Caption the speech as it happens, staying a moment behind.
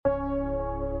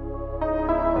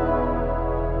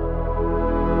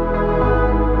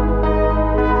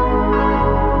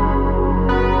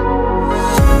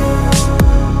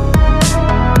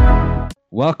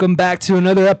Welcome back to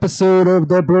another episode of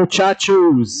the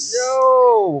Brochachos.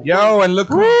 Yo, and look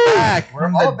who's back. We're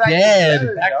from all the back dead.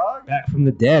 together, dog. Back from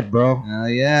the dead, bro. Oh,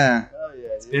 yeah. Oh, yeah,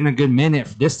 It's been a good minute.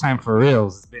 This time for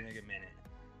reals. It's been a good minute.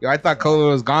 Yo, I thought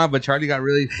COVID was gone, but Charlie got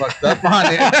really fucked up on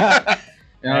it.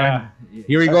 Yeah.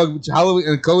 Here we go. Halloween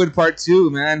COVID part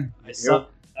 2, man. I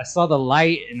saw the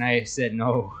light and I said,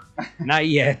 no, not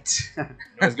yet.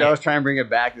 This guy was trying to bring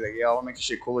it back. He's like, yo, I want to make this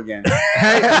shit cool again.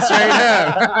 Hey, straight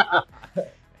up.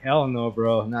 Hell no,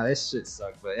 bro. Nah, this shit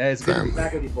sucked. But yeah, it's good to be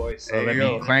back with you boys. So There let you me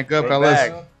go. Crank up, We're fellas.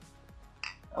 back.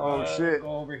 Oh, shit.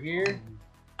 Go over here.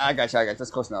 I got you.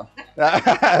 That's close enough.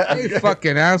 You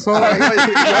fucking asshole. You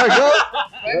gotta go?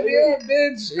 Yeah,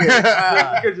 bitch.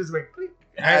 You could just wait. Click.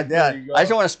 Yeah, There you go. I just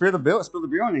don't want to spill the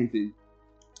beer on anything.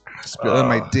 Spilling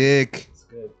my dick. It's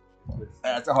good.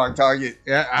 That's a hard target.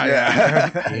 Yeah.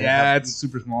 Yeah, it's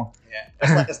super small.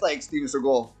 Yeah, it's like Steven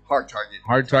Seagal, hard target.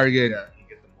 Hard target. Yeah. You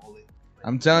get the mullet.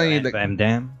 I'm telling you, like, Bam,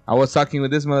 damn. I was talking with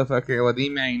this motherfucker, with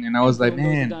E-Man, and I was like,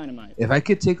 man, if I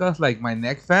could take off like my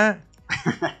neck fat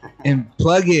and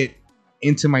plug it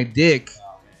into my dick,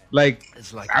 like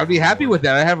I'd be happy with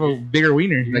that. I have a bigger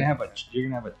wiener. You're Like,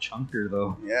 gonna have a chunker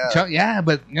though. Yeah. yeah,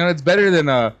 but you know it's better than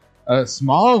a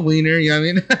small wiener. You know what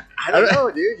I mean? I don't know,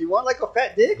 dude. You want like a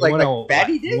fat dick? Like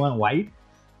fatty dick? You want white?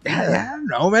 Yeah, I don't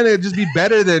know, man. It'd just be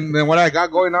better than what I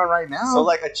got going on right now. So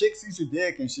like a chick sees your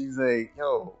dick and she's like,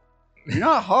 yo, you're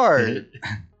not hard.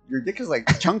 Your dick is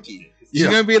like chunky. she's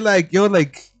gonna be like, yo,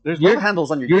 like There's your- love handles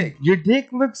on your dick. your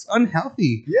dick looks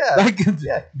unhealthy. Yeah. Like,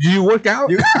 Yeah. do you work out?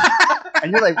 You-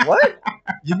 and you're like, what?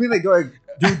 You mean like do I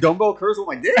do dumbbell curls with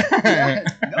my dick? Yeah.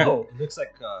 No. It looks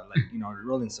like you know,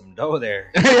 rolling some dough there.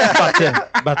 Yeah.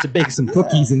 about to bake some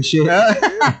cookies and shit.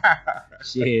 Yeah.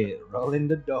 Shit, rolling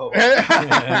the dough.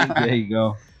 There you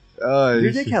go. Oh,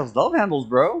 Your dick has love handles,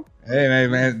 bro. hey,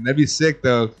 man, that'd be sick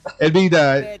though. It'd be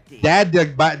the dad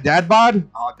dick, dad bod,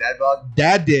 Oh, dad bod.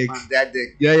 dad dick. Dad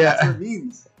dick. Yeah, That's yeah, what it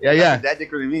means. yeah, That's yeah, what dad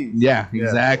dick really means. yeah.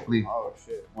 Exactly. Oh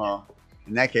shit. Well,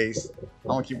 in that case, I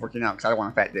want to keep working out because I don't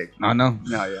want a fat dick. No, no,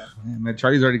 No, yeah. yeah, man.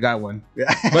 Charlie's already got one, Yeah.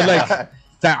 but like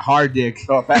that hard dick.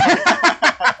 oh,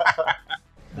 fat.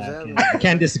 I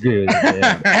can't disagree with you.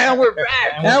 Yeah. and we're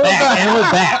back. And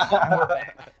we're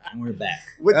back. And we're back.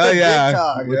 With Oh the yeah, dick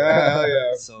talk. yeah,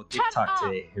 yeah. So TikTok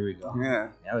today. Here we go. Yeah.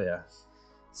 Hell yeah.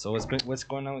 So what's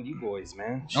going on with you boys,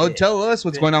 man? Oh, Shit. tell us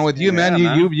what's going on with you, man.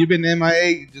 Yeah, You've been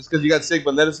MIA just because you got sick,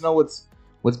 but let us know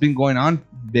what's been going on,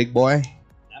 big boy.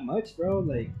 Not much, bro.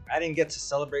 Like I didn't get to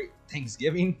celebrate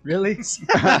Thanksgiving, really.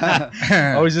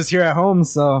 I was just here at home,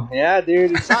 so yeah,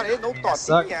 dude. It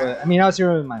sucked, but I mean, I was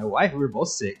here with my wife. We were both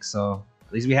sick, so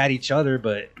at least we had each other.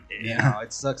 But you know,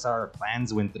 it sucks how our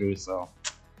plans went through. So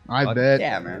I bet.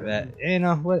 Yeah, man. but, you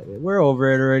know, we're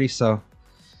over it already. So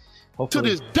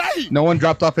hopefully, No one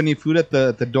dropped off any food at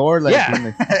the door, like,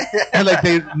 Yeah. and, like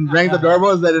they rang the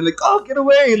doorbells, and they're like, "Oh, get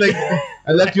away!" Like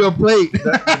I left you a plate.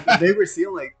 They were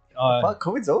seeing like, what fuck,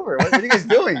 COVID's over. What are you guys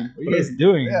doing? are you guys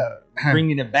doing? Yeah.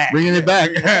 Bringing it back. Bringing it back.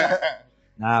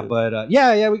 Nah, but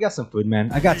yeah, we got some food,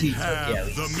 man. I got to eat turkey at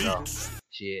least. So,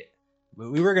 shit. But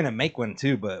we were gonna make one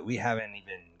too, but we haven't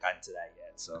even gotten to that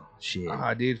yet. So shit.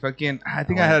 Oh, dude, fucking! I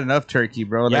think I had enough turkey,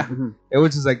 bro. Like, Yeah. it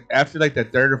was just like after like the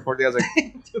third or fourth day, I was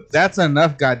like, "That's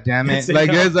enough, goddamn it!" It's Like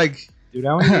enough. it's like, Dude, I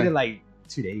only needed like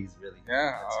 2 days, really.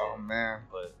 yeah, That's oh it. man,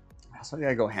 But That's why you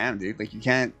gotta go ham, dude. Like you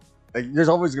can't. Like there's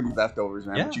always gonna be leftovers,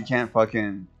 man. Yeah. But you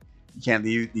can't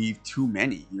leave too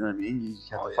many. You know what I mean? You just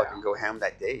have to fucking go ham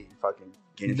that day. And fucking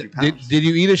gain a few pounds. did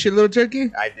you eat a shitload of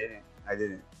turkey? I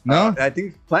didn't. No. I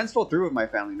think plans fell through with my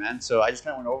family, man. So I just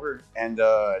kind of went over and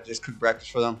just cooked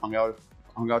breakfast for them. Hung out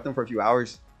with them for a few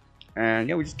hours, and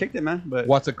yeah, we just kicked it, man. But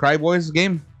What's a Cry Boys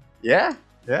game? yeah,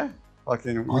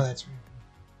 fucking that's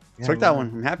right. took that one.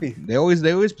 I'm happy. They always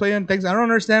play on things. I don't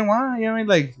understand why. You know what I mean?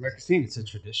 Like, It's a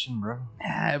tradition, bro.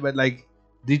 yeah, but like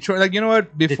Detroit, like, you know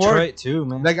what? Before, Detroit too,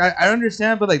 man. like, I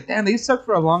understand, but like, damn, they sucked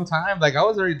for a long time. Like, I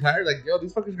was already tired. Like, yo,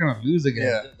 these fuckers are gonna lose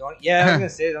again. Yeah. I was gonna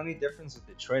say the only difference with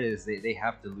Detroit is they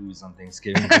have to lose on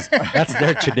Thanksgiving. 'Cause that's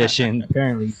their tradition,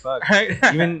 apparently. Fuck.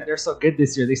 Even they're so good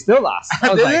this year, they still lost. I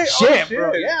was Did like, they? Oh, shit,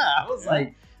 bro. shit. Yeah, I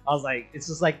was like, it's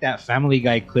just like that Family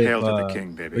Guy clip. Hail to the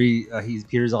king, baby. Where he's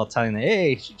Peter's all telling them,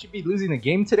 "Hey, should you be losing a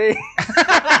game today?"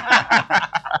 I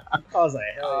was like,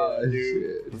 hell yeah,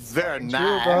 dude. Very True,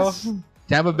 nice. bro.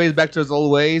 Tampa Bay's back to its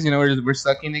old ways. You know, we're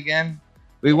sucking again.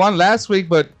 We won last week,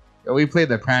 but we played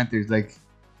the Panthers. Like,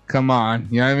 come on,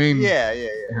 you know what I mean? Yeah.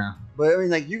 But I mean,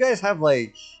 like, you guys have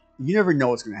like, you never know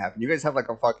what's gonna happen. You guys have like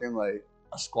a fucking like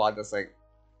a squad that's like,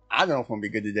 I don't know if I'm gonna be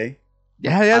good today.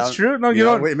 Yeah, that's true. No, you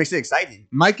know, it makes it exciting.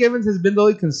 Mike Evans has been the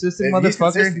only consistent Yeah, he's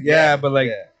motherfucker. consistent, yeah, yeah. but like,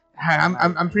 Yeah.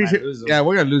 I'm pretty Might sure. lose him. Yeah,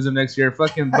 we're gonna lose him next year.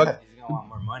 Fucking Buck. want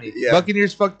more money. Yeah.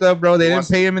 Buccaneers fucked up, bro. They didn't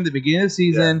pay him in the beginning of the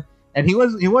season, and he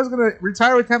was gonna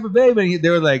retire with Tampa Bay, but they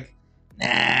were like,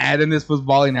 nah. Then this was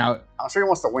balling out. I'm sure he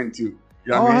wants to win too.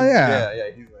 You know what I mean?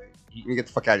 Yeah. He's like, let me get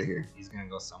the fuck out of here. He's gonna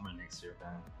go somewhere next year,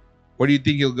 man. Where do you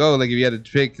think he'll go? Like if you had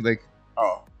to pick, like,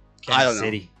 I don't know.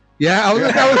 City. Yeah, I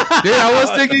was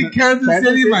thinking Kansas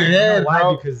City in my head. Why?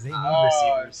 Bro. Because they need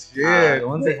receivers. Yeah, the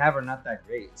ones they have are not that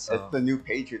great. So. It's the new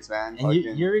Patriots, man. And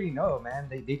you already know, man.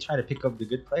 They try to pick up the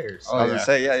good players. I was gonna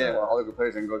say, yeah. Well, all the good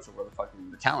players can go to where the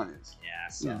fucking the talent is. Yeah.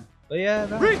 So. But yeah.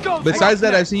 No. Besides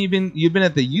that, I've seen you've been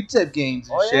at the UTEP games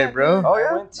and shit, bro. Oh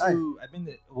yeah. I've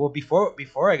been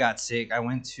before I got sick. I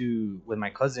went to with my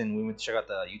cousin. We went to check out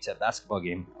the UTEP basketball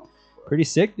game. Pretty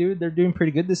sick, dude. They're doing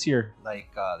pretty good this year.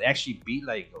 Like they actually beat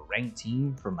like a ranked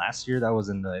team from last year that was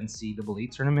in the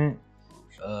NCAA tournament.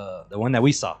 The one that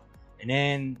we saw. And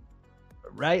then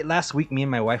right last week, me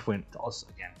and my wife went also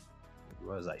again.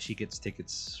 What was that? She gets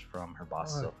tickets from her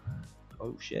boss. So.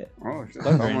 Oh shit!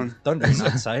 Thundering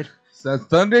outside. So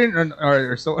thundering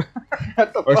or so,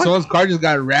 or someone's car just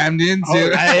got rammed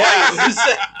into.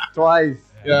 Twice.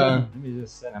 Yeah. Let me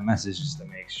just send a message just to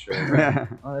make sure.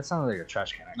 Oh, that sounds like a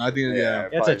trash can. I think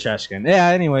it's a trash can. Yeah.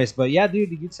 Anyways, but yeah,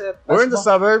 dude, you said we're in the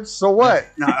suburbs. So what?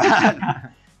 No.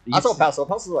 That's all Paso.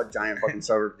 Paso's a giant fucking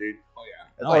suburb, dude. Oh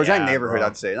yeah. Or a giant neighborhood, bro.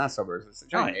 I'd say. Not suburbs. It's a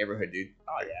giant neighborhood, dude.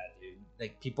 Oh yeah, dude.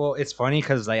 Like people, it's funny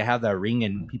because like, I have that ring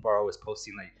and people are always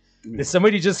posting like, did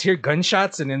somebody just hear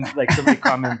gunshots and then like somebody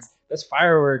comments, "That's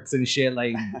fireworks and shit."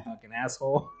 Like fucking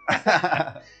asshole.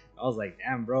 I was like,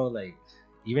 damn, bro. Like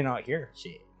even out here,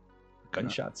 shit.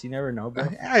 Gunshots, you never know, bro.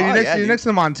 Yeah, you're next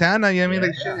to Montana. You know what I mean?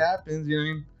 Like shit happens. You know what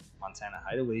I mean? Montana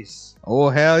hideaways. Oh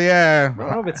hell yeah! I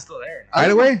don't know if it's still there.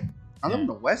 Hideaway? I live on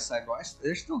the west side, bro.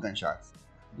 There's still gunshots.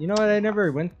 You know what? I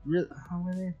never went. You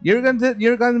ever gone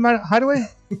to Hideaway?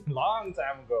 Long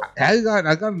time ago.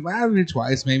 I gone there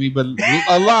twice, maybe, but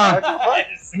a lot.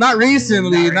 Not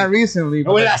recently.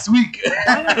 But last week.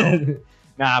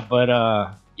 Nah,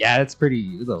 but yeah, it's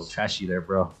pretty a little trashy there,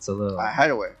 bro. It's a little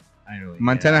Hideaway.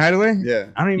 Montana Hideaway? Yeah.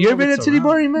 I don't even. You ever been to Titty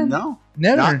Bar, man? No,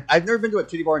 never. I've never been to a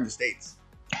titty bar in the States.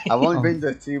 I've only been to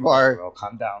a titty bar. Bro,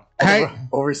 calm down.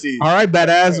 Overseas. All right,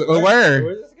 badass.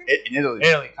 Where? In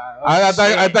Italy. I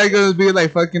thought you were gonna be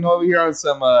like fucking over here on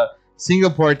some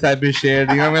Singapore type of shit.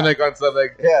 You know what I mean? Like on some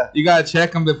like you gotta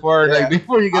check them before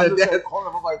before you get a death.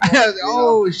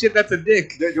 Oh shit, that's a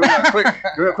dick. Doing a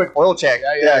quick oil check.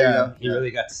 Yeah. You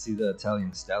really got to see the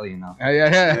Italian stallion now.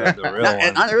 Yeah. The real one.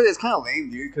 And not really, it's kind of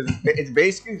lame, dude, because it's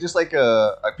basically just like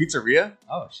a pizzeria.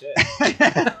 Oh shit!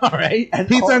 All right, and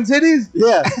pizza and titties.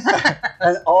 Yeah,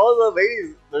 and all the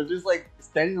ladies, they're just like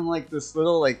standing on like this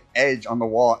little like edge on the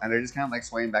wall, and they're just kind of like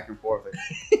swaying back and forth,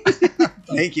 like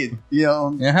naked, you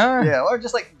know? Yeah, or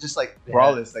just like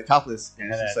braless, like topless, and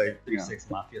it's just like 36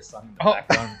 Mafia song in the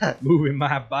background, moving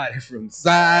my body from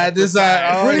side to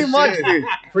side. Pretty much, dude.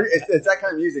 It's that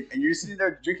kind of music, and you're sitting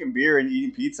there drinking beer and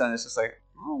eating pizza, and it's just like,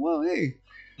 oh well, hey.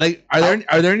 Like, are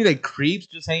there any like creeps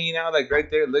just hanging out like right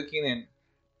there looking and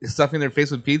stuffing their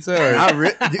face with pizza? Or not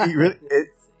really, it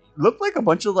looked like a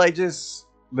bunch of like just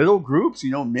little groups, you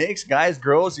know, mixed guys,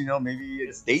 girls, you know, maybe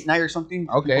it's date night or something.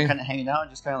 Okay. People kind of hanging out and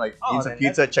just kind of like eating some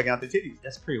pizza, checking out the titties.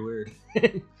 That's pretty weird.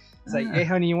 It's like, hey,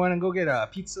 honey, you want to go get a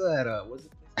pizza at what's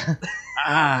it?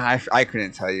 I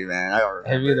couldn't tell you, man. I don't remember.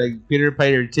 Have you like Peter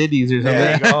Piper titties or something?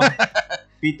 There you go.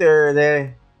 Peter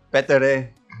de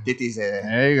titties.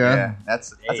 There you go. Yeah,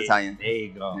 that's Italian. There you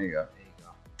go.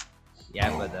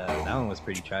 Yeah, but that one was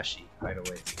pretty trashy right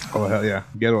away. Oh hell yeah,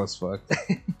 ghetto as fuck.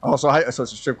 So it's a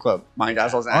strip club. Mind,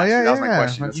 that's what I was asking. That was my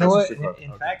question. You know what?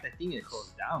 In fact, I think it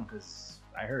closed down because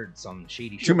I heard some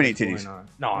shady shit. Too many titties.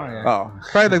 No.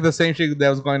 Probably like the same shit that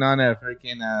was going on at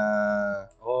freaking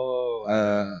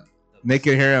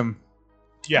Naked Harem.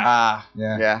 Yeah.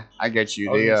 Yeah. I get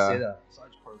you. They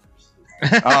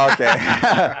Oh, okay.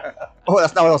 Oh,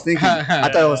 that's not what I was thinking. I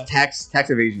thought it was tax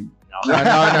evasion. No.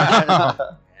 Yeah,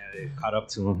 they caught up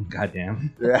to him.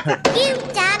 Goddamn. Yeah. You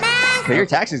dumbass! Pay your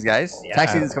taxes, guys. Yeah.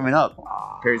 Tax season's coming up.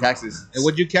 Pay your taxes. And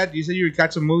what'd you catch? You said you would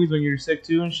catch some movies when you were sick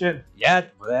too and shit? Yeah,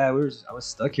 I was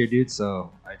stuck here, dude.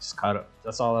 So I just caught up.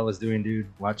 That's all I was doing, dude.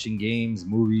 Watching games,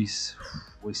 movies.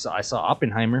 I saw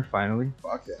Oppenheimer finally.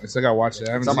 Fuck yeah. I still gotta watch it.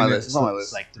 It's on my list.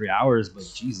 It's like 3 hours, but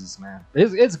Jesus, man,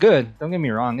 it's good. Don't get me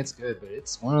wrong, it's good, but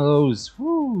it's one of those.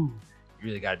 Whoo, you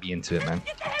really gotta be into it, man.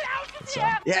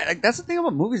 Yeah, like, that's the thing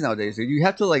about movies nowadays, dude. You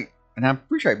have to like, and I'm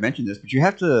pretty sure I mentioned this, but you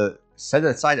have to set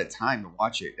aside a time to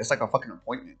watch it. It's like a fucking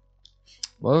appointment.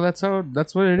 Well, that's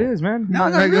what it is, man. No,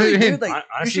 not really, dude. Like,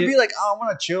 honestly, you should be like, oh, I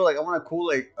want to chill. Like, I want a cool,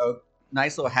 like, a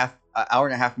nice little hour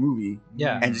and a half movie.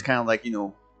 Yeah. And just kind of like, you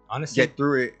know, honestly, get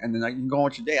through it, and then like, you can go on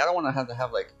with your day. I don't want to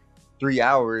have like 3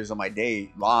 hours of my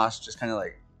day lost, just kind of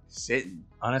like sitting.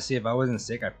 Honestly, if I wasn't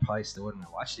sick, I probably still wouldn't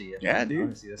have watched it yet. Yeah, dude.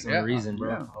 Honestly, that's the only reason, bro.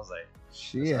 Yeah. I was like,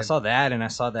 shit. I saw that, and I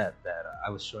saw that I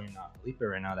was showing Felipe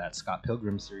right now that Scott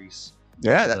Pilgrim series.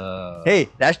 Yeah. Hey,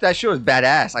 that shit was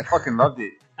badass. I fucking loved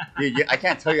it. Dude, I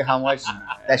can't tell you how much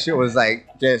that shit was like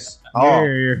just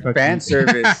fan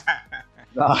service.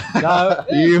 You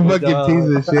fucking piece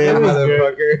of shit,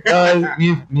 motherfucker.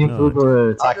 Me and Felipe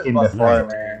were talking before,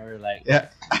 man. We were like,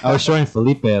 I was showing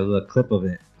Felipe a little clip of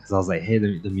it because I was like, hey,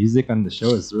 the music on the show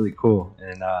is really cool,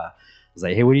 and I was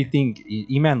like, hey, what do you think?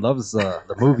 E-Man loves the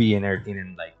movie and everything,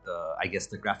 and like I guess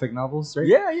the graphic novels, right?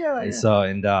 Yeah. And so,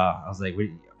 I was like,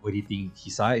 what do you think?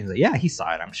 He saw it? He's like, yeah, he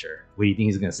saw it, I'm sure. What do you think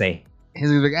he's gonna say? He's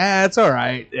like, it's all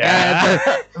right. Yeah,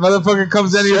 the motherfucker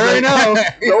comes in. He's like, no.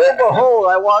 Lo and behold,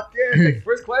 I walk in. Like,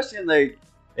 first question, like,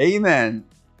 hey man,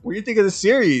 what do you think of the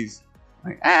series?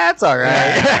 I'm like, it's all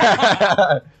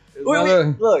right.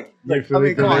 Look, I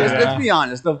mean, come on, let's be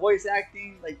honest. The voice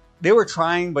acting, like, they were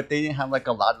trying, but they didn't have like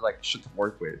a lot of like shit to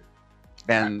work with,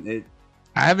 and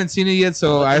I haven't seen it yet,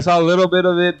 so I saw a little bit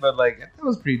of it, but like that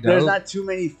was pretty dope. There's not too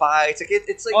many fights. Like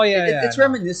it's like it's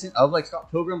reminiscent of like Scott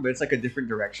Pilgrim, but it's like a different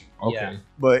direction. Okay. Yeah.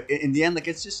 But in the end, like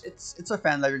it's a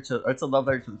fan letter it's a love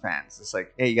letter to the fans. It's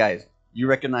like, hey guys, you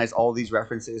recognize all these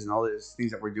references and all these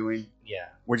things that we're doing. Yeah.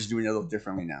 We're just doing it a little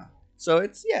differently now. So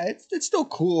it's still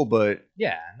cool, but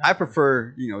yeah, I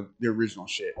prefer the original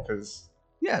shit because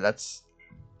that's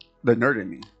the nerd in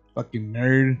me. Fucking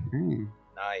nerd.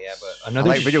 Nah, yeah, but I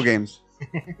like video games.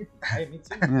 Hey, me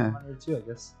too. I'm a nerd too, I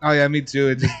guess. Oh yeah, me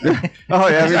too. Oh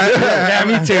yeah,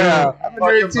 me too. I'm a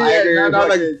nerd too.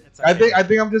 I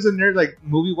think I'm just a nerd. Like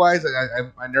movie wise,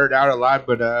 I nerd out a lot,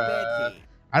 but I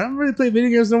don't really play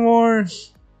video games no more.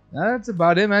 That's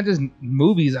about it, man. Just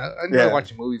movies. I enjoy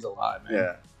watching movies a lot, man.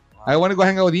 Yeah. I want to go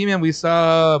hang out with E-Man. We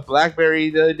saw Blackberry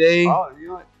the other day. Oh, you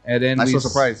know what? And then nice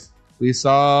surprise. I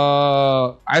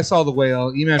saw the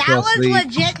whale. E-Man fell asleep. That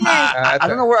was legit, man. I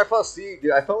don't know where I fell asleep,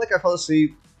 dude. I felt like I fell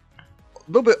asleep a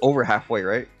little bit over halfway,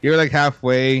 right? You were like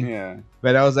halfway. Yeah.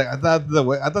 But I was like, I thought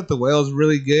the whale was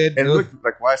really good. And it looked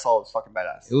like what I saw was fucking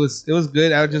badass. It was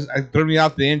good. I threw me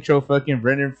off the intro. Fucking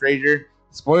Brendan Fraser.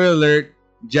 Spoiler alert.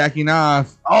 Jacking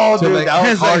off. Oh, dude, like, that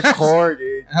was hardcore,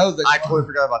 dude. I was like, I totally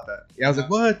forgot about that. Yeah, I was like,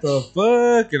 what the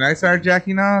fuck? And I started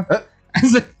jacking off. I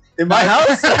was like, in my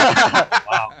house?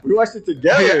 Wow. We watched it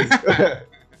together.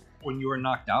 When you were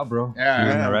knocked out, bro. Yeah. You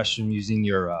were in the restroom using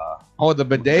your the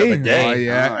bidet? bidet. Oh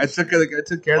yeah. I took care of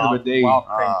the bidet. While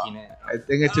cranking it. I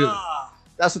think I took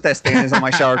That's what that stain is on my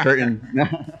shower curtain. Nah,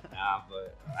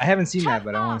 but I haven't seen that,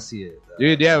 but I want to see it.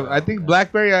 Dude, yeah, I think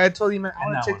Blackberry. I told you, man, I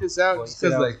want to check this out Well,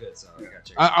 because like good, so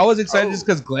I was excited just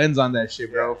because Glenn's on that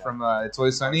shit, bro, from It's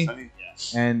Always Sunny.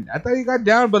 And I thought he got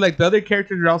down, but like the other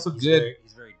characters are also good.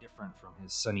 He's very different from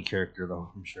his Sunny character,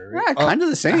 though. I'm sure. Yeah, kind of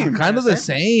the same. Kind of the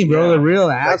same, bro. The real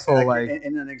asshole, like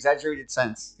in an exaggerated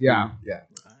sense. Yeah.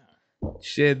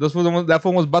 Shit, that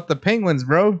one was about the penguins,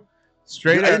 bro.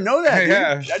 Straight Dude, I didn't know that. Dude.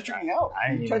 Yeah. That tricked me out.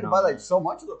 You tried to buy like so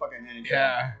much of the fucking NHL.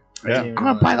 Yeah. I'm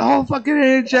gonna buy the whole fucking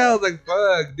NHL. Like,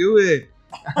 fuck, do it.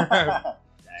 I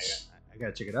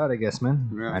gotta check it out, I guess, man.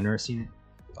 Yeah. I've never seen it.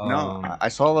 No, I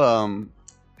saw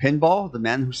Pinball, The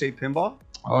Man Who Saved Pinball.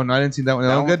 Oh no, I didn't see that one.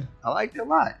 That was good. I liked it a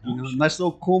lot. Nice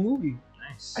little cool movie.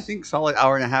 Nice. I think solid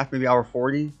hour and a half, maybe hour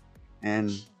 40, and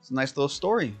it's a nice little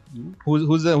story.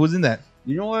 Who's in that?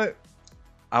 You know what?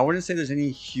 I wouldn't say there's any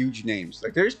huge names.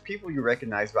 Like there's people you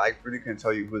recognize, but I really couldn't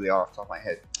tell you who they are off the top of my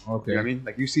head. Okay. You know what I mean?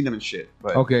 Like you've seen them in shit.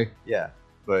 But Okay. Yeah.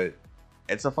 But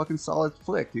it's a fucking solid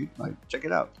flick, dude. Like check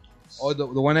it out. Oh, the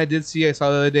one I did see, I saw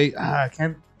the other day. I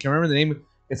can't remember the name.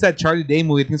 It's that Charlie Day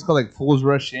movie. I think it's called like Fools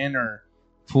Rush In or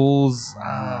Fools.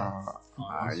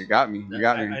 You got me. You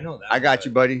got me. I know that. I got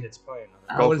you, buddy. It's probably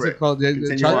another. What is it called?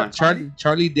 Continue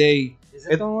Charlie Day. Is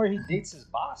it the one where he dates his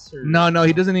boss? Or? No,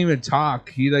 he doesn't even talk.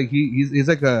 He's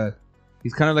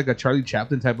kind of like a Charlie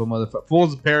Chaplin type of motherfucker.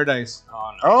 Fool's Paradise.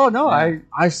 Oh no, Yeah.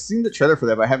 I've seen the trailer for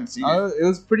that, but I haven't seen it. It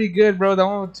was pretty good, bro. That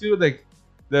one too. Like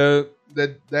that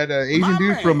Asian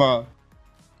dude from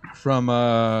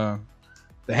The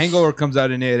Hangover comes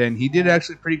out in it, and he did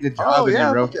actually a pretty good job in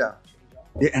it, bro.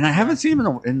 Yeah, and I haven't seen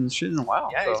him in shit in a while.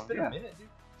 Yeah, so, it's been a minute, dude.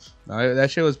 That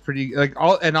shit was pretty like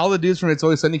all the dudes from It's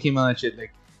Always Sunny came on that shit.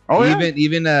 Like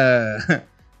even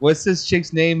what's this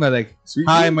chick's name? Like Sweet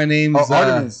hi, Pea? my name's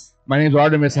Artemis. My name's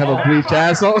Artemis. I have a bleach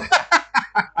asshole.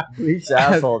 Bleach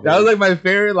asshole. That was like my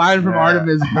favorite line from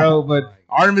Artemis, bro. But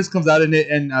Artemis comes out in it,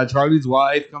 and Charlie's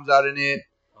wife comes out in it,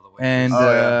 and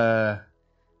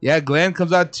Glenn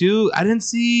comes out too. I don't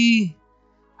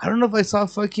know if I saw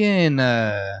fucking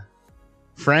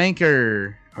Frank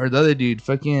or the other dude.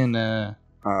 Fucking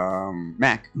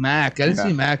Mac. Mac. I didn't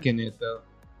see Mac in it though.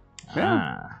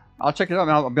 Yeah. I'll check it out.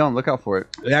 I'll be on the lookout for it.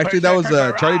 Actually, that was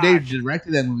Charlie Day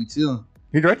directed that movie too.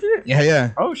 He directed it?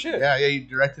 Yeah. Oh shit. Yeah, he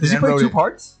directed. Does he play two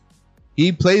parts?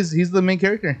 He's the main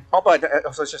character. Oh, but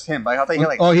so it's just him. But I thought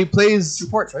he had he plays 2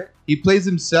 parts, right? He plays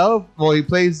himself. Well, he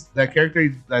plays that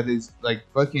character that is like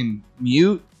fucking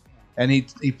mute, and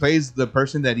he plays the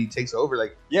person that he takes over.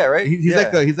 Like right.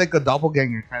 He's like a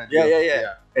doppelganger kind of.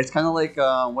 Yeah. It's kind of like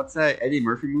what's that Eddie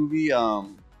Murphy movie?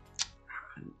 Bowfinger.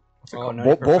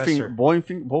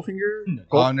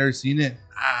 Oh, I've never seen it.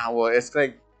 Well, it's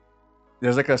like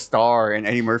there's like a star and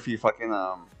Eddie Murphy fucking. I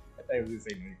thought he was gonna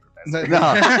say Nutty Professor. No,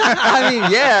 I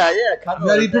mean yeah, kind of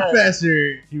Nutty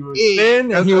Professor. He was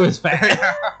thin and he was fat.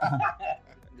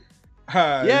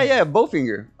 Yeah,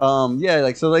 Bowfinger.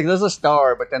 So there's a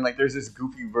star, but then like there's this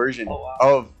goofy version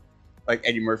of like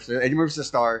Eddie Murphy. So Eddie Murphy's a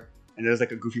star, and there's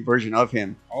like a goofy version of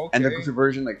him, and the goofy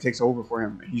version like takes over for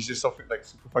him. He's just so like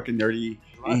super fucking nerdy.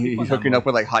 He's hooking up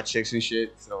with like hot chicks and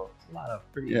shit. So a lot of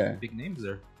pretty big names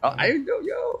there. I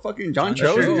know, fucking John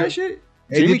Cho and that shit.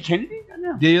 Jamie Kennedy. I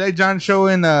know. Did you like John Cho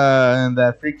in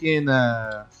that freaking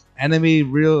anime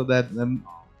reel that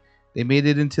they made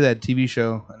it into that TV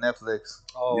show on Netflix?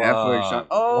 Netflix.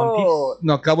 One Piece?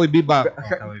 No, Cowboy Bebop.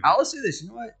 I'll say this. You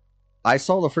know what? I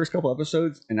saw the first couple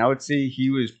episodes, and I would say he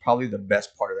was probably the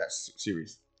best part of that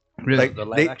series. Really? Like, the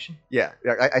live action? Yeah.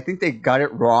 I think they got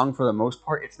it wrong for the most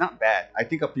part. It's not bad. I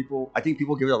think people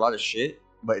give it a lot of shit,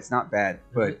 but it's not bad.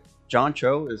 But John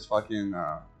Cho is fucking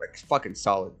fucking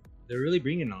solid. They're really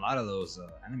bringing a lot of those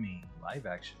anime live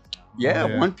actions now.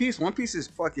 Yeah, One Piece is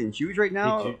fucking huge right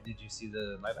now. Did you see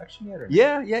the live action yet? Or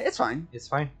yeah, it's fine. It's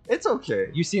fine. It's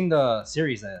okay. You seen the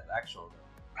series, actual?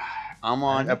 I'm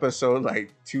on episode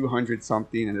like 200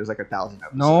 something, and there's like 1,000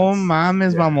 episodes. No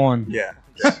mames, mamon. Yeah.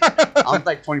 I'm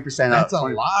like 20% up. That's a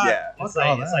lot. Yeah. It's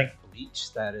like Bleach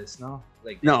status, no?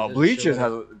 Like Bleach is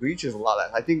a lot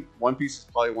of that. I think One Piece is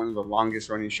probably one of the longest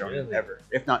running shows ever,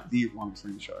 if not the longest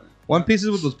running show. One Piece is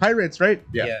with those pirates, right?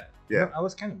 Yeah. I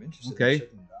was kind of interested. Okay. In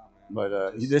checking it out, man.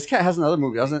 But this cat has another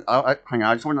movie. Hang on,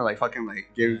 I just want to fucking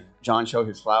give John Cho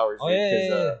his flowers.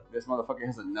 This motherfucker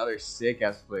has another sick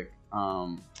ass flick.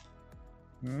 I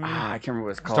can't remember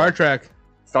what it's called. Star Trek.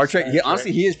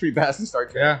 Honestly, he is pretty badass in Star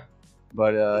Trek. Yeah.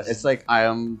 But it's like I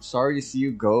am sorry to see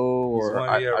you go, or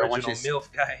I don't want you to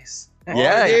MILF guys.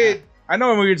 Yeah. I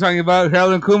know what you're talking about.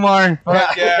 Harold and Kumar.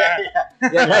 Yeah,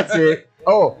 that's it.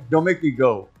 Oh, don't make me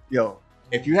go. Yo,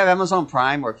 if you have Amazon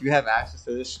Prime or if you have access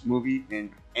to this movie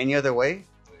in any other way,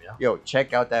 yo,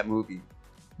 check out that movie.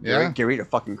 Yeah. Get ready to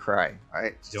fucking cry. All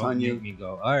right. Don't make me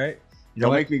go. All right.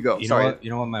 Don't make me go. Sorry. You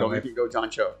know what? Don't make me go, John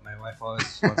Cho. My wife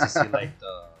always wants to see like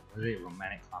the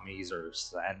romantic comedies or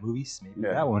sad movies. Maybe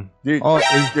that one. Dude.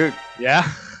 Dude. Yeah.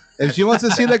 If she wants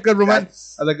to see like a romantic,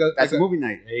 that's a movie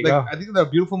night. There you go. I think it's a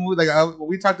beautiful movie. Like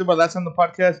we talked about last time on the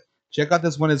podcast. Check out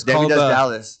this one. It's called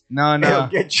Dallas. No.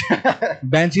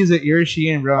 Banshees of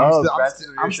Inisherin, bro.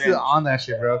 I'm still on that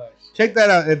shit, bro. Check that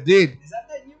out. Dude. Is that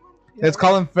new one? It's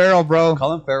Colin Farrell, bro.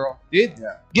 Colin Farrell. Dude,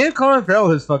 give Colin Farrell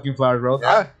his fucking flowers, bro.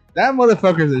 Yeah. That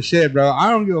motherfucker's a shit, bro. I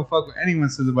don't give a fuck what anyone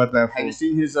says about that. Have you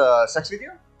seen his sex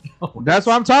video? That's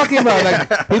what I'm talking about.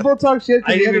 Like people talk shit.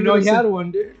 I didn't even know he had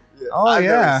one, dude. Oh, I've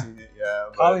never seen it,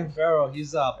 Colin Farrell,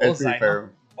 he's Bullseye.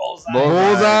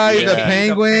 Bullseye, the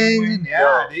penguin.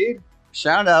 Yeah, dude.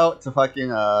 Shout out to fucking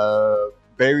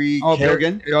Barry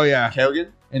Keoghan. Oh yeah,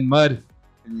 Keoghan in Mud.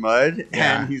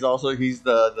 And he's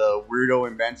the weirdo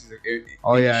in Banshees of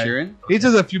Inisherin. He's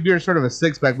just a few beers short of a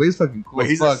six pack, but he's fucking cool. But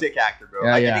he's a sick actor, bro.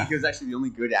 Yeah, I think he was actually the only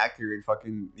good actor in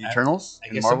fucking The Eternals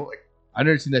in Marvel. So. I've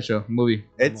never seen that show movie.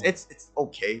 It's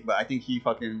okay, but I think he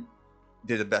fucking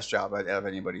did the best job out of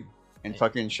anybody. And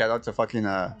fucking shout out to fucking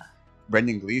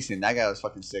Brendan Gleeson. That guy was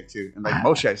fucking sick too. And like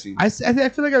most shit I've seen. I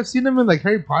feel like I've seen him in like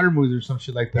Harry Potter movies or some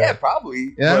shit like that. Yeah,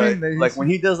 probably. Yeah, but, I mean, like when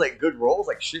he does like good roles,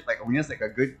 like shit, like when he has like a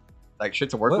good like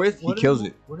shit to work with, he kills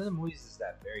it. What other movies is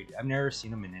that Barry? I've never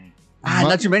seen him in anything.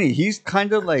 Not too many. He's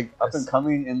kind of like up and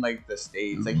coming in like the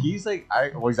States. Like he's like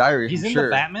he's Irish. He's in the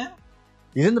Batman.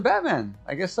 He's in the Batman.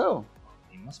 I guess so.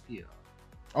 He must be.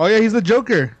 Oh yeah, he's the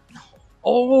Joker.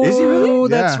 Oh, is he really?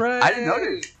 That's right. I didn't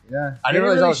notice. Yeah, I didn't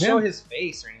realize show his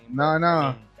face or anything. No.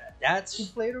 I mean, that's who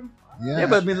played him. Yeah,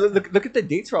 but I mean, look at the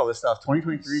dates for all this stuff: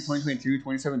 2023, 2022,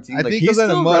 2017. I think he's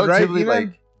in Mud, right?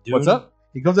 Like, what's up?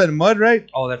 He comes out in Mud, right?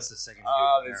 Oh, that's the second.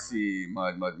 Let's see,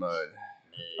 Mud.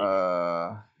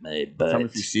 Tell me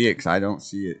if you see it, because I don't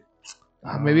see it.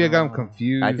 Maybe I got him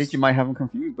confused. I think you might have him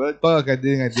confused, but fuck, I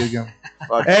did get him.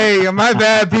 Hey, my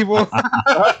bad, people.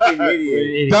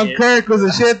 Dunkirk was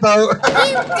a shit though.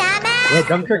 Yeah,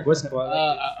 Dunkirk was cool.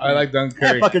 I like Dunkirk.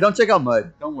 Yeah, fuck it. Don't check out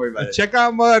Mud. Don't worry about it. Check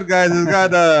out Mud, guys.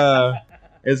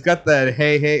 It's got that.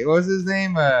 Hey, what's his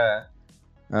name?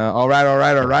 All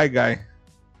right, guy.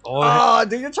 Oh,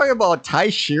 dude, you're talking about Ty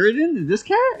Sheridan? Is this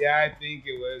cat? Yeah, I think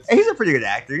it was. He's a pretty good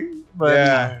actor, but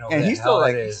yeah, and he's still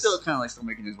kind of like still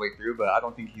making his way through. But I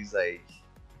don't think he's like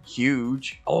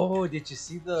huge. Oh, did you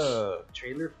see the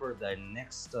trailer for the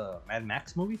next Mad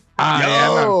Max movie?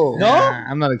 I'm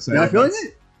not excited. You're not feeling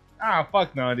it? Ah,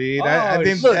 fuck no, dude. Oh, I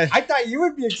think. Look, I thought you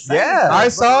would be excited. Yeah, I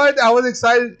saw it. I was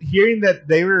excited hearing that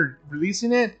they were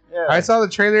releasing it. Yeah. I saw the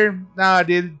trailer. Nah,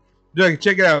 dude. Look,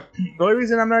 check it out. The only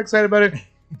reason I'm not excited about it,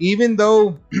 even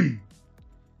though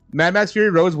Mad Max Fury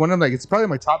Road is one of like it's probably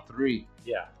my top 3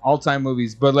 all-time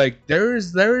movies, but like there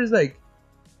is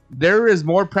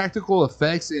more practical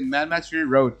effects in Mad Max Fury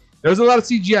Road. There's a lot of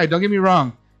CGI, don't get me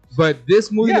wrong, but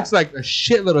this movie looks like a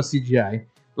shitload of CGI,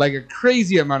 like a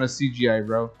crazy amount of CGI,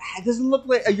 bro. It doesn't look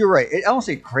like you're right. I don't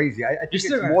say crazy. I think it's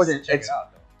more than check it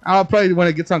out, though. I'll probably when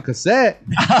it gets on cassette.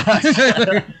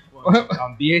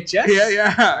 On VHS.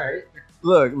 Yeah. All right.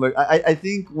 Look. I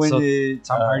think when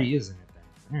Tom Hardy is in it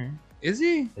then. All right. Is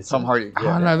he? It's Tom Hardy.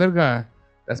 Yeah. La verga.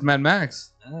 That's Mad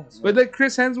Max. But like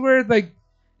Chris Hemsworth, like,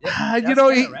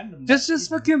 just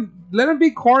fucking let him be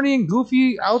corny and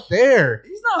goofy out there.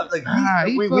 He's not like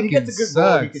when he gets a good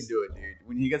role, he can do it, dude.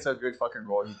 When he gets a good fucking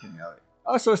role, he can nail it.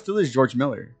 Oh, so it still is George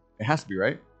Miller. It has to be,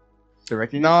 right?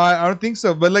 Directing? No, I don't think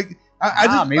so. But like, I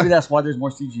just maybe that's why there's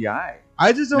more CGI.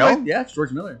 I just don't it's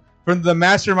George Miller. From the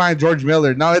mastermind George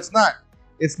Miller. No, it's not.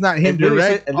 It's not him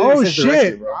direct. Oh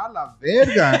shit! A la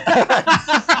verga.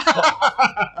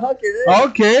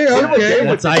 Okay.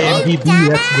 That's IMDb.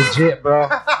 That's legit, bro.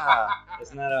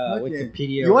 It's not a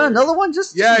Wikipedia. You want another one?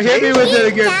 Just hit me with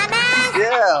it again.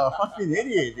 Yeah, fucking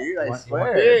idiot, dude. I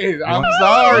swear. Dude, I'm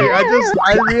sorry.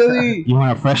 I really. You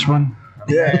want a fresh one?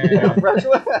 Yeah, fresh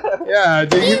one. Yeah,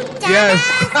 dude. Yes.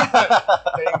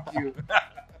 Thank you.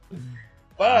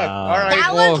 Fuck. All right.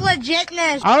 That was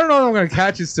legitness. I don't know if I'm gonna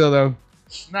catch it still though.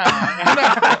 Nah.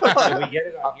 We get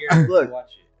it on here. Look.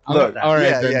 Watch it. Look. All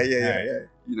right. Yeah.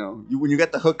 You know, when you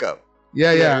get the hookup.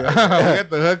 Yeah. We got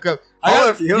the hookup.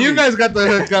 You guys got the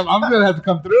hookup. I'm gonna have to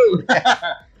come through.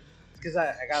 Because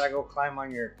I gotta go climb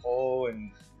on your pole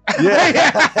and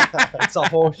it's a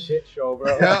whole shit show,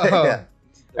 bro. Yeah.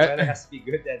 The weather has to be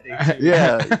good that day too.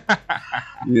 Yeah.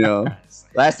 You know,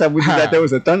 last time we did that, there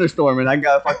was a thunderstorm, and I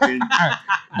got fucking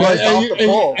buzzed off the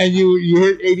pole. And you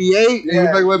hit 88, and you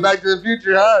like went back to the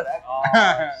future, huh?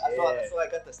 So I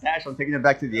got the stash. I'm taking it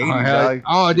back to the 80s.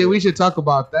 Oh, dude, we should talk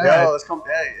about that. Yo, let's come.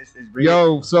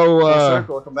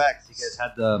 Circle, come back. You guys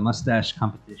had the mustache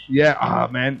competition. Yeah. Oh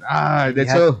man.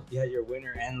 You had your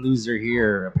winner and loser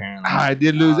here apparently. I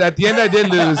did lose. At the end, I did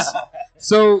lose.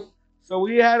 So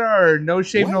we had our No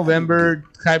Shave November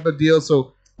type of deal.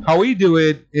 So how we do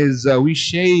it is we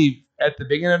shave at the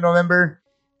beginning of November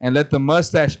and let the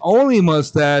mustache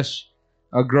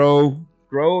grow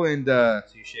and so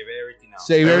you shave everything else.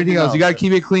 Everything else. You got to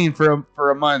keep it clean for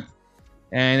a month.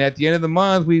 And at the end of the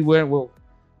month, we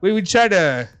would try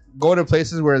to go to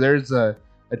places where there's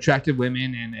attractive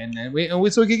women and we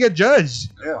so we could get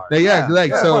judged. Yeah. They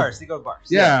go to bars.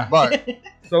 Yeah.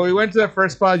 So we went to the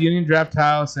first spot, Union Draft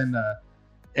House, and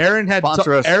Aaron had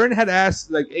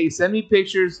asked like, "Hey, send me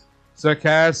pictures so I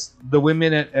can ask the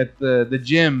women at the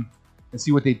gym and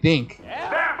see what they think."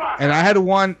 Yeah. And I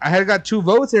had got 2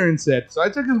 votes. Aaron said, so I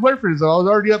took his word for it. So I was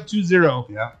already up 2-0.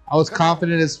 Yeah. I was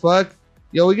confident as fuck.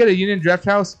 Yo, we get a Union Draft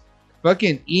House.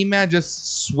 Fucking E-Man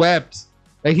just swept.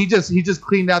 Like he just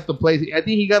cleaned out the place. I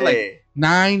think he got like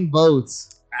 9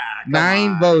 votes.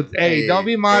 9 votes. Hey, don't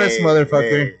be modest,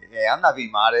 motherfucker. Hey, I'm not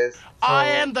being modest. I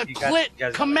am the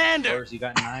clit commander. You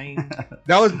got 9.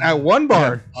 That was at one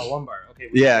bar. Oh, one bar.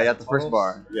 Okay. At the first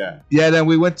bar. Yeah. Yeah. Then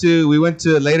we went to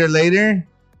later,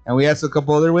 and we asked a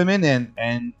couple other women,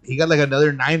 and he got like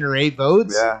another 9 or 8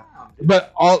 votes. Yeah.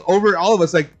 But all of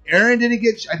us, like Aaron didn't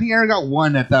get. I think Aaron got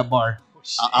 1 at that bar.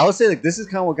 I would say like this is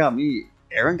kind of what got me.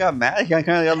 Aaron got mad. He kind of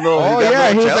got a little. He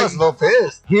was jealous, a little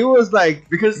pissed. He was like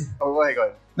because. Oh, go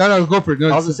ahead. No, go for it. No,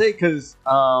 I was gonna say because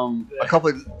a couple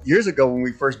of years ago when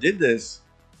we first did this,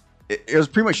 it was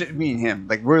pretty much me and him.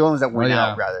 Like we're the ones that went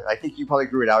out. Rather, I think you probably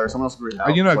grew it out or someone else grew it out.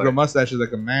 I grow mustaches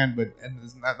like a man, but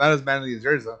it's not as manly as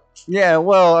yours though. Yeah,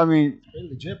 well, I mean, it's really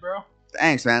legit, bro.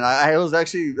 Thanks, man. It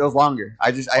was longer.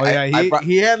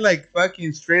 He had like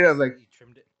fucking straight up like. You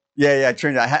trimmed it. Yeah, I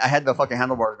trimmed it. I had the fucking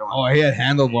handlebars going. Oh, he had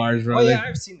handlebars, bro. Oh yeah,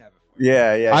 I've seen that before.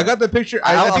 Yeah. I got the picture.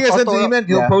 I think I sent the email.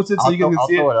 He'll post it so you can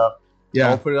see it. Throw it up. Yeah,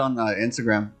 I'll put it on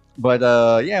Instagram. But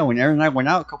yeah, when Aaron and I went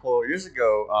out a couple of years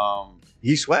ago,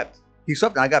 he swept. He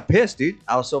swept, and I got pissed, dude.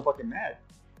 I was so fucking mad,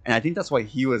 and I think that's why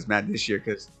he was mad this year,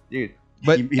 because, dude.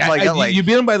 But he got, like, you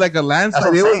beat him by like a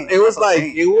landslide. It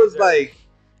was like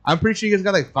I'm pretty sure you guys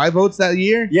got like 5 votes that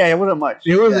year. Yeah, it wasn't much.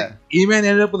 It was like E-Man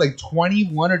ended up with like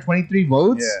 21 or 23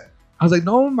 votes. Yeah. I was like,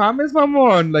 no, mames,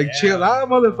 mamon. Like, chill out,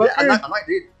 motherfucker. Yeah, I'm like,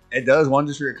 dude, it does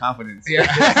wonders for your confidence.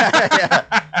 Yeah.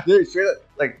 Yeah. Dude, straight up,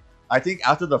 like, I think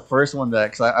after the first one,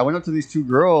 because I went up to these 2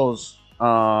 girls,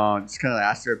 just kind of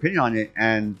asked their opinion on it,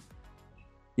 and,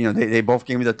 you know, they both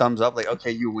gave me the thumbs up, like,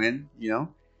 okay, you win, you know?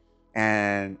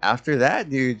 And after that,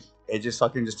 dude, it just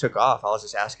fucking just took off. I was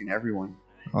just asking everyone.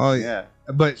 Oh, yeah.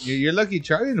 But you're lucky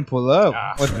Charlie didn't pull up.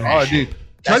 Oh, dude.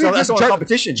 That's my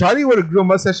competition. Charlie would have grew a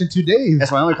mustache in 2 days.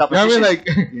 That's my only competition. You know what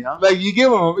I mean? Like, like you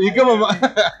give him.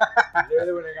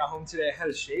 Literally, when I got home today, I had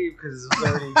to shave because it was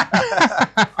already.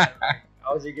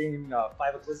 I was getting 5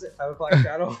 o'clock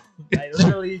shadow. I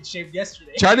literally shaved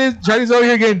yesterday. Charlie's over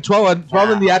here getting 12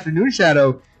 in the afternoon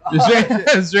shadow.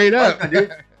 Straight up.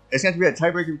 Dude, it's going to be a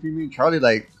tiebreaker between me and Charlie.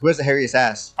 Like, who has the hairiest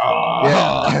ass? Oh.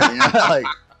 Yeah. You know, like,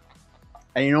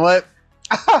 and you know what?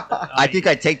 I think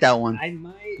I take that one. I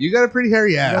might. You got a pretty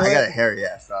hairy ass. I got a hairy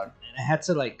ass, dog. And I had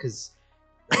to, like, because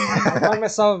I find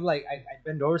myself, like, I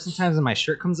bend over sometimes and my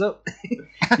shirt comes up.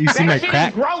 You see my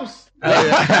crack? Gross.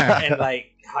 And,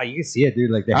 like, oh, you can see it,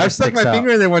 dude. Like, I stuck my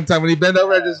finger in there one time when he bent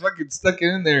over. I just fucking stuck it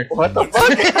in there. What the fuck?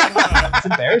 It's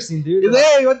embarrassing, dude.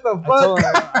 Hey, what the fuck?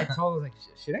 I told him, like,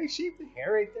 should I shave the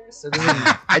hair right there? So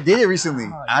I did it recently.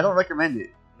 I don't recommend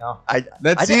it. No.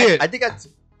 Let's see it. I think I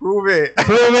prove it.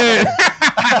 Prove it.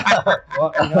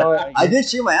 Well, you know what? I did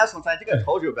shave my ass one time. I think I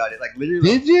told you about it. Like,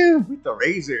 literally. Did you? With the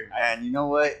razor. And you know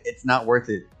what? It's not worth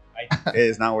it. It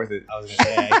is not worth it. I was gonna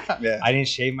say Yeah. I didn't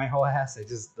shave my whole ass. I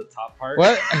just the top part.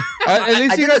 What? At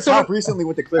least you got someone recently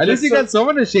with the clip. At least you got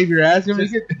someone to shave your ass. No,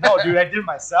 dude, I did it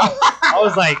myself. I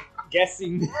was like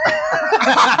guessing. This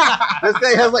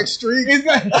guy has like streaks.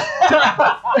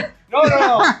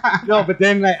 No. But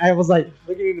then I was like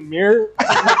looking in the mirror,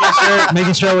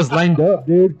 making sure I was lined up,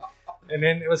 dude. And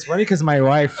then it was funny because my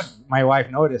wife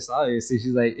noticed. Obviously,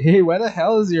 she's like, "Hey, why the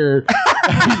hell is your?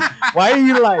 Why are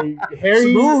you like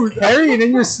hairy, and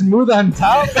then you're smooth on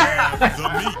top?"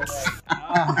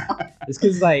 It's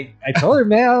because like I told her,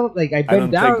 man, like I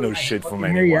bent down. I don't take no shit from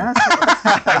anyone.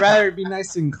 I'd rather it be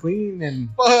nice and clean and.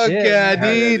 Fuck yeah,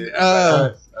 dude.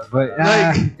 But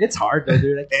like, it's hard though,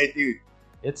 dude. Hey, dude.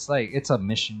 It's like it's a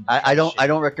mission. I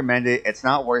don't recommend it. It's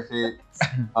not worth it.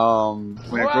 When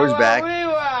it grows back,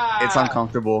 it's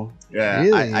uncomfortable. Yeah,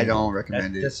 really? I don't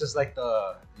recommend it. It's just like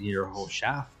your whole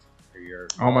shaft or your.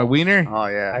 My wiener. Oh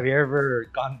yeah. Have you ever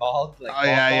gone bald? Like,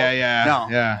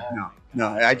 yeah. No.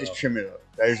 I just trim it up.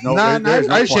 There's no.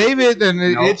 I shave it and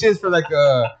it itches for like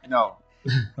a. No.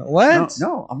 What?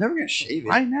 No, I'm never gonna shave it.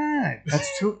 Why not?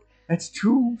 That's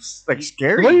too like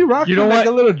scary. What are you rocking? You don't like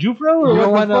a little Jufro? You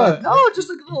don't want to? No, just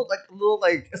like a little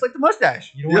like it's like the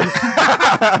mustache. You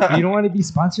don't want to be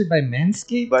sponsored by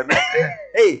Manscaped?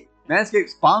 Hey, Manscaped,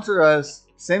 sponsor us.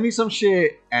 Send me some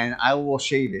shit and I will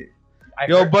shave it.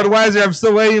 Yo, Budweiser, I'm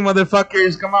still waiting,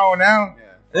 motherfuckers. Come on now.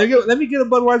 Yeah. Let me get a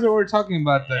Budweiser. What we're talking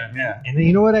about then. Yeah. And then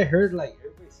you know what I heard? Like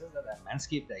everybody says that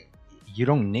Manscaped, like you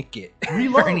don't nick it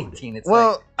for anything. It's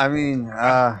I mean,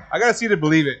 I gotta see to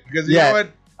believe it because you know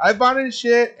what. I bought his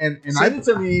shit and send it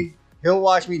to me. He'll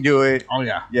watch me do it. Oh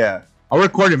yeah, yeah. I'll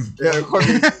record him. Yeah, record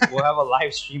him. We'll have a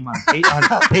live stream on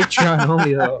Patreon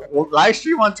only though. We'll live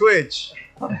stream on Twitch.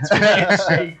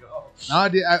 There you go. No,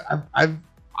 dude,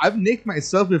 I've nicked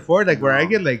myself before, like where I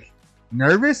get like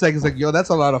nervous, like it's like, yo, that's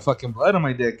a lot of fucking blood on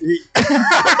my dick.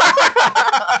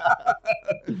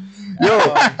 Yo,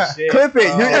 clip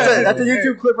it. That's a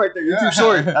YouTube clip right there. YouTube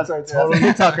short. That's right there. Totally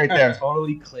TikTok right there.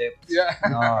 Totally clipped. Yeah.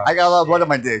 I got a lot of blood on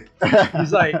my dick.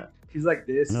 He's like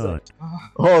this. No.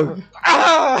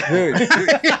 Dude,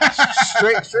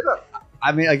 straight up.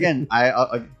 I mean, again,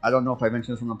 I don't know if I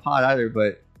mentioned this on the pod either,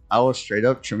 but I was straight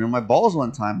up trimming my balls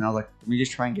one time, and I was like, let me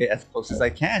just try and get as close as I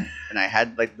can. And I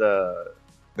had like the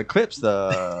clips,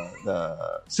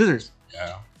 the scissors.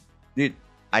 Yeah. Dude,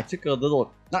 I took a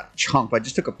little, not chunk, but I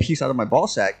just took a piece out of my ball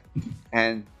sack,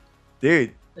 and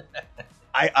dude,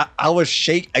 I was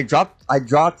I dropped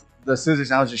the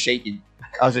scissors, and I was just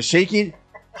shaking.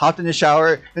 Hopped in the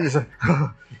shower, and just like,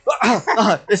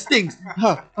 it stings.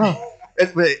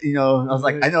 But, you know, I was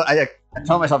like, I know, I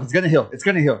told myself it's gonna heal. It's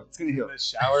gonna heal. In the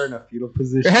shower in a fetal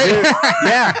position.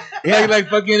 Yeah. Like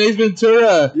fucking Ace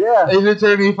Ventura. Yeah. Ace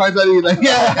Ventura, and he finds out he's like,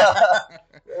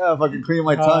 yeah, fucking cleaning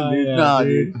my tongue, dude. Yeah, nah,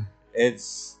 dude.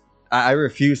 It's I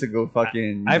refuse to go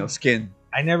fucking skin.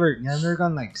 I never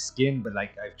gone like skin, but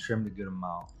like I've trimmed a good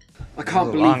amount. I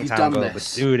can't believe you've done this.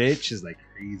 But dude, it itches like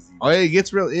crazy. Oh, yeah, it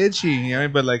gets real itchy. You know,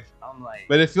 but like,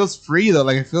 but it feels free though.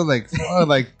 Like I feel like,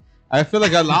 I feel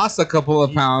like I lost a couple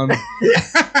of pounds.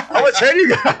 How much hair you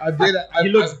got? I did. He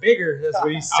looks bigger. That's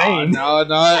what he's saying. No,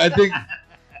 I think.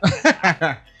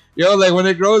 Yo, like when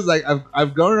it grows, like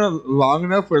I've grown long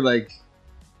enough where like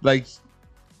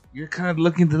you're kind of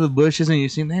looking through the bushes and you're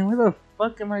seeing, man, where the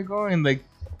fuck am I going? Like,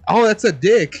 oh, that's a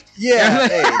dick. Yeah.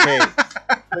 hey.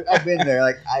 Like, I've been there.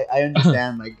 Like I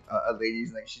understand. Like a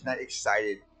lady's like she's not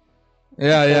excited.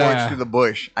 Yeah. Through the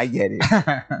bush. I get it.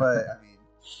 But I mean,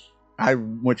 I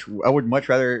would much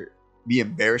rather be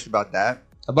embarrassed about that.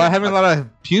 About having a lot of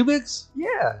pubics?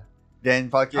 Yeah. Than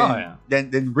fucking.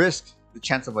 Then risk the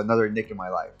chance of another nick in my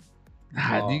life.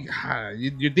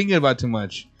 You're thinking about too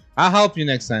much. I'll help you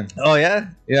next time. Oh yeah.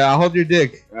 Yeah, I'll hold your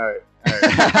dick. All right.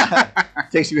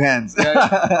 Takes 2 hands.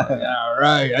 Yeah,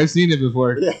 right. I've seen it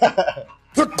before. Yeah.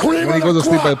 The cream when he goes to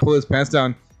sleep, I pull his pants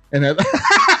down, and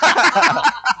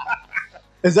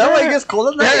is that why it gets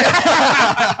cold in there?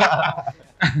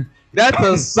 That's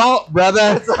assault,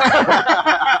 brother.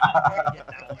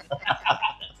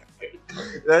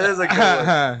 That is a good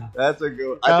one. That's a good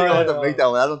one. I think I'm going to make that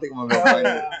one. I don't think I'm going to find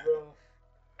it.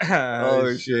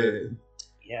 Oh, shit.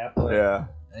 Yeah.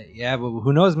 Yeah, but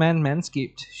who knows, man?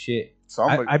 Manscaped. Shit.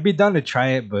 I'd be down to try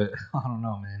it, but I don't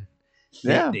know, man.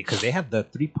 Yeah. Because they have the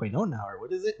 3.0 now, or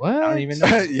what is it? What? I don't even know.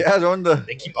 Yeah,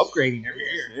 they keep upgrading every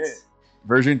year. Shit.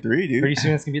 Version 3, dude. Pretty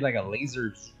soon it's going to be like a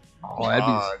laser.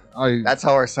 That's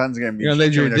how our son's going to be. You're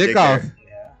going to let your dick off.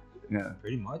 Yeah.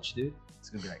 Pretty much, dude. It's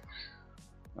going to be like...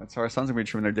 That's how our sons are going to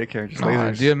be trimming their dick hair. Just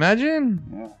lasers. Do you imagine?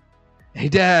 Yeah. Hey,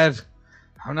 Dad.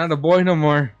 I'm not a boy no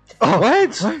more. Oh,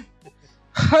 what?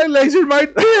 I lasered my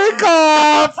dick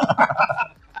off.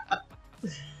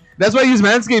 That's why I use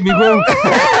Manscaped, bro.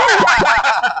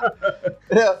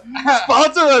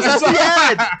 Sponsor us. That's the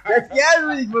ad. That's the ad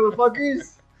reading,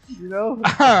 motherfuckers. You know?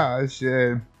 Ah,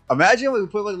 shit. Imagine we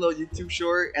put like a little YouTube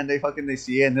short and they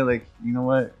see it and they're like, you know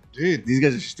what? Dude, these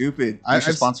guys are stupid. I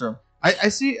should sponsor them. I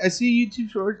see YouTube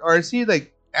shorts, or I see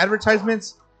like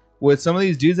advertisements with some of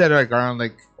these dudes that are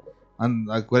like on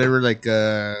whatever, like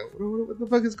what the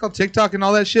fuck is it called, TikTok and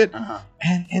all that shit,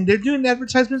 and they're doing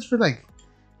advertisements for like,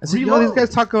 I said, yo, these guys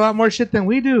talk a lot more shit than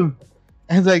we do,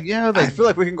 and it's like, yeah, like, I feel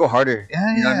like we can go harder.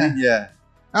 Yeah, you know what I mean? Yeah.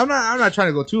 I'm not trying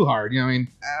to go too hard, you know what I mean?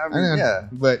 Yeah.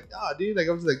 But dude, like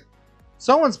I was like,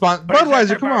 someone sponsor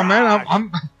Budweiser, come on,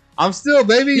 man, I'm still,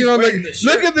 baby, you know, like,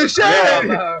 look at the shirt.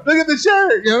 Yeah, look at the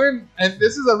shirt, you know what I mean? And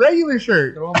this is a regular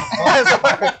shirt.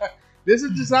 This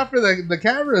is just not for the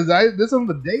cameras. This one's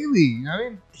the daily, you know what I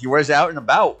mean? He wears it out and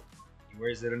about. He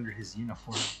wears it under his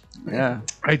uniform. Yeah.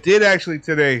 I did actually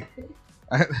today.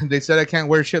 They said I can't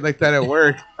wear shit like that at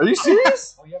work. Are you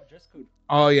serious? Oh, you have a dress code.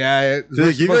 Oh, yeah. Did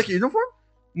they give you like a uniform?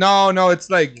 No,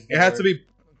 it's like, it has to be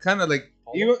kind of like,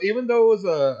 even though it was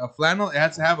a flannel, it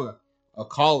has to have a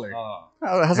collar. Oh,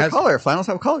 it has a collar. Flannels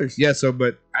have collars. Yeah,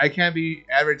 but I can't be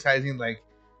advertising like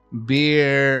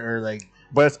beer or like.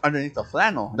 But it's underneath the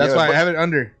flannel. That's why I have it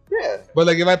under. Yeah. But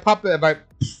like if I pop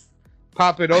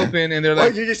it open and they're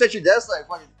like, you just at your desk like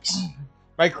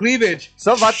my cleavage.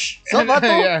 So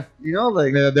yeah. You know,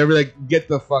 like they're like, get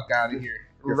the fuck out of here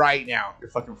right now. You're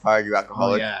fucking fired, you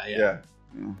alcoholic. Oh, yeah.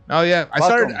 Oh yeah.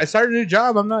 I started a new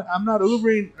job. I'm not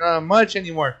Ubering much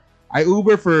anymore. I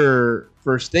Uber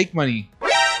for steak money.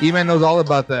 E-Man knows all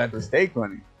about that. For steak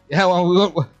money. Yeah,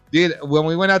 when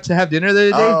we went out to have dinner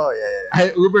the other day, I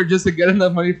Ubered just to get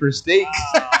enough money for steak.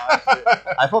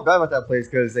 I felt bad about that place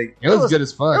because it was good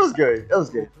as fuck. It was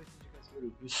good.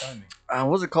 What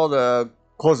was it called?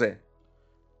 Koze.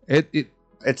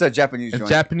 It's a Japanese joint.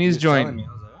 Japanese joint.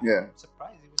 Yeah.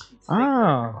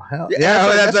 Oh, hell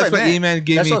yeah! That's what E-Man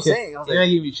gave me. E-Man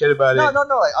gave me shit about it. No.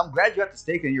 Like, I'm glad you got the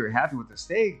steak and you were happy with the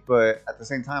steak, but at the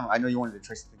same time, I know you wanted to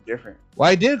try something different. Well,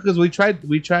 I did because we tried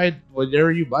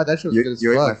whatever you bought. That shit was good as fuck.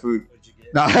 You ate my food. What'd you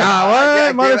get?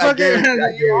 What, motherfucker? I gave it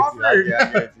to you.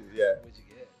 Yeah. What'd you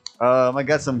get? I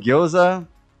got some gyoza.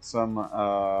 Some.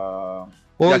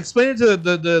 Well, explain it to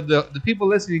the people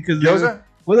listening because gyoza.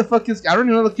 What the fuck is? I don't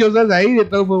even know what gyoza is. I ate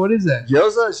it though, but what is that?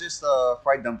 Gyoza is just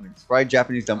fried dumplings, fried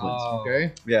Japanese dumplings. Oh.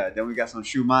 Okay. Yeah. Then we got some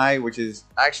shumai, which is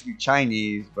actually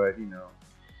Chinese, but you know,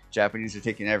 Japanese are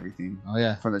taking everything. Oh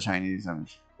yeah. From the Chinese. I mean,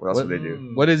 what else would they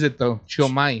do? What is it though?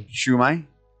 Shumai. Shumai.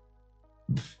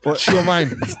 What?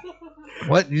 Shumai.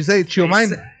 What did you say?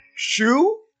 Shumai.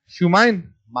 Shumai.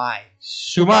 My.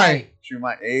 Shumai.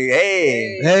 Shumai.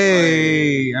 Hey.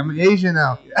 I'm Asian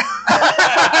now.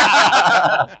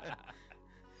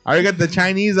 I already got the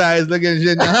Chinese eyes looking at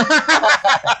shit now.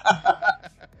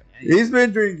 He's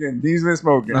been drinking. He's been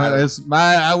smoking.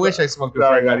 I wish I smoked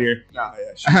before I got here. Nah,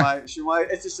 yeah. She might.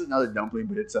 It's just another dumpling,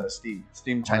 but it's a steamed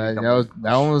Chinese dumpling.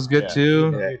 That one was good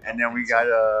too. Yeah. And then we got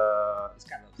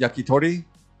yakitori.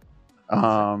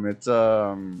 It's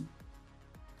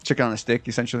chicken on a stick,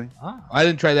 essentially. I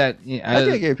didn't try that. Yeah, I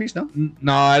think I gave a piece. No,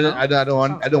 I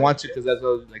don't want to because that's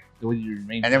what like the way you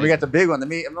remain. And then we got the big one. I'm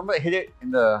gonna hit it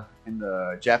in the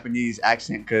Japanese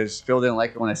accent because Phil didn't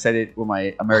like it when I said it with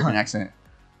my American accent.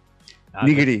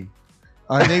 Nigiri.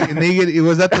 Nigiri.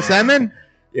 Was that the salmon?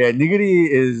 Yeah, nigiri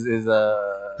is it's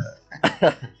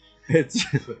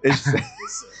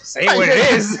say what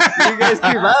it is. You guys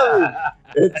keep laughing.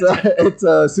 It's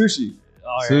sushi.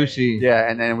 Right. Sushi. Yeah,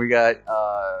 and then we got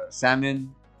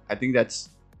salmon. I think that's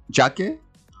jake,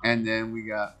 and then we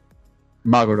got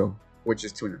maguro, which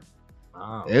is tuna.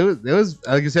 Oh. It was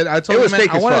like I said. I told it was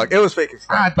fake as fuck. It was fake as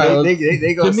fuck.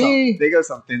 They go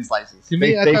some thin slices. To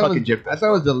me, I thought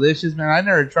it was delicious, man. I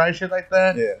never tried shit like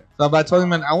that. Yeah. So I told him,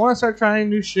 man, I want to start trying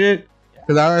new shit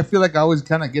because I feel like I always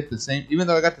kind of get the same. Even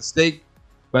though I got the steak,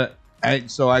 but I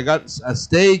got a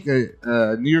steak,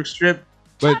 a New York strip,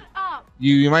 but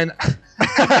you might.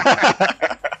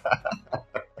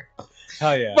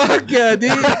 Hell yeah! Fuck yeah,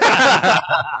 dude.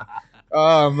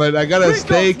 But I got a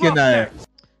steak and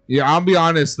I'll be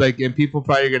honest, like, and people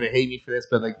probably are gonna hate me for this,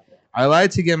 but like, I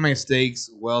like to get my steaks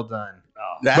well done.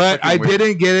 But I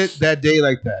didn't get it that day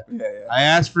like that. Yeah. I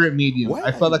asked for it medium. What?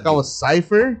 I felt like I was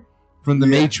Cypher from the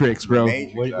Matrix, bro.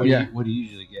 What do you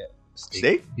usually get?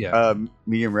 Steak? Yeah.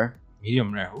 Medium rare.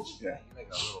 Medium rare. Ooh, yeah. Like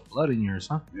a little blood in yours,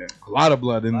 huh? Yeah. A lot of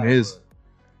blood in his.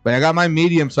 But I got my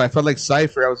medium, so I felt like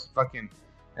Cypher. I was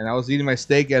and I was eating my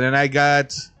steak, and then I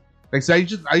got like, so I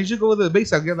usually go with the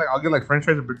base. I'll get like French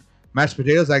fries and mashed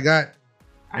potatoes. I got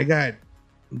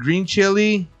green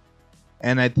chili,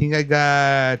 and I think I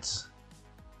got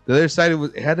the other side.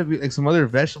 It had to be like some other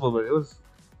vegetable, but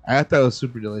I thought it was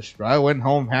super delicious, bro. I went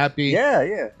home happy.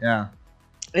 Yeah.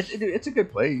 It's a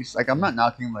good place. Like, I'm not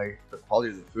knocking like the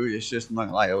quality of the food. It's just, I'm not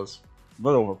gonna lie, it was a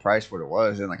little overpriced for what it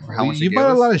was, and like for how much you bought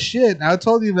a lot of shit. I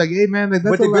told you, like, hey man, like,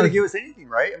 that's but they didn't give us anything,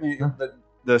 right? I mean,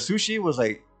 the sushi was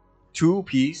like 2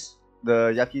 apiece.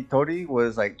 The yakitori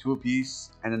was like 2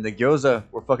 apiece, and then the gyoza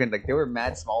were fucking like, they were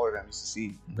mad smaller than I'm used to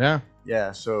seeing.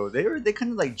 Yeah. So they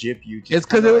kind of like jip you. It's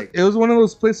because it was one of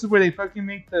those places where they fucking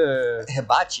make the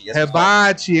hibachi.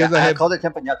 Hibachi. Yeah, I called it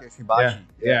teppanyaki. It's hibachi.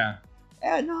 Yeah.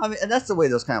 Yeah, no, I mean, and that's the way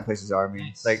those kind of places are. I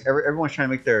mean, like everyone's trying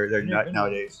to make their nut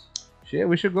nowadays. Shit,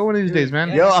 we should go one of these days, man.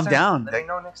 Yo, I'm down.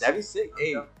 That'd be sick.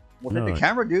 Hey, we'll take the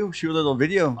camera, dude. Shoot a little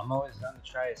video. I'm always down to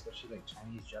try, especially like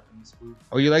Chinese, Japanese food.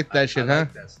 Oh, you like that shit, I huh?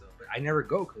 like that stuff, but I never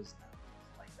go because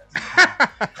I like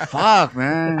that stuff. Fuck,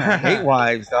 man. I hate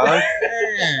wives, dog.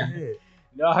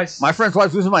 No, my friend's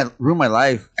wife ruined my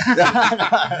life.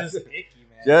 Just picky,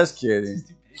 man. Just kidding. Just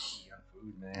too picky on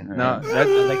food, man. No,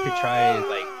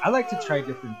 I like to try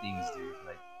different things, dude.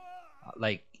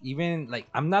 Like even like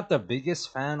I'm not the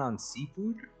biggest fan on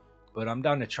seafood, but I'm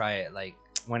down to try it. Like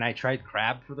when I tried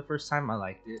crab for the first time, I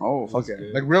liked it. Oh, fuck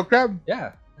it. Like real crab?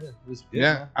 Yeah. It was good.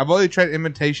 Yeah, man. I've only tried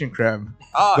imitation crab.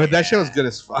 But that shit was good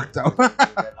as fuck though.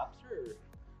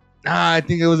 Nah, I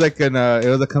think it was like some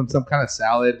kind of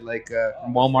salad like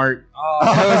from Walmart.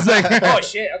 I was like, oh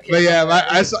shit. Okay. But yeah,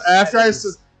 after I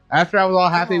was all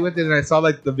happy with it and I saw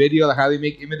like the video of how they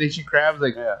make imitation crabs,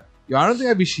 like yo, I don't think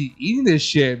I'd be eating this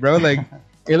shit, bro. Like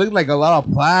it looked like a lot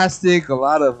of plastic, a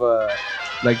lot of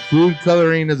like food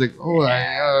coloring. It's like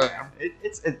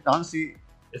it's honestly.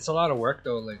 It's a lot of work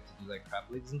though, like to do like crab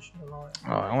legs and shit and all that.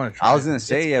 Oh, I want to try. I was gonna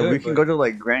say, we can go to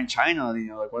like Grand China, you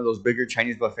know, like one of those bigger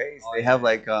Chinese buffets. They have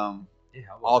like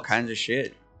all kinds of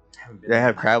shit. They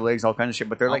have crab legs, all kinds of shit,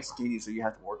 but they're like skinny, so you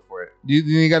have to work for it. Do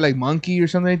you got like monkey or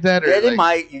something like that? Or yeah, they like...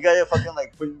 might. You gotta fucking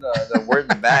like put the word in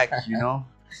the back, you know.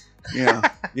 Yeah,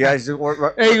 you guys just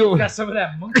work. Hey, you got some of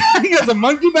that monkey. You got some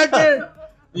monkey back there.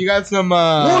 You got some.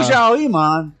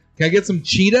 Man. Can I get some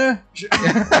cheetah?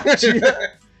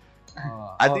 Cheetah.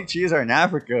 I think cheetahs are in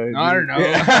Africa. I don't know.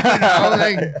 This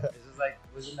is like,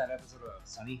 wasn't that episode of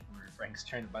Sunny where Frank's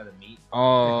trying to buy the meat?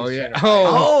 Oh yeah.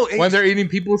 When they're eating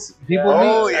people's meat.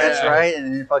 Oh yeah, that's right. And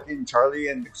then fucking Charlie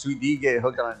and Sweet D get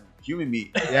hooked on human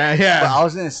meat. Yeah. But I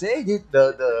was gonna say, dude,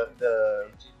 the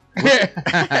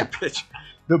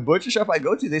butcher shop I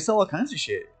go to, they sell all kinds of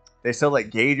shit. They sell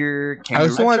like gator,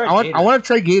 kangaroo. I want to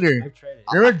try gator. I've tried it.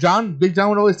 Remember Big John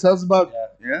would always tell us about?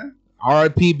 Yeah.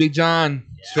 R.I.P. Big John.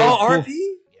 Oh,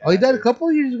 R.I.P. Oh, he died a couple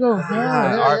of years ago.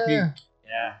 R.I.P.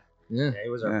 Yeah, he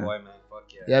was our boy, man. Fuck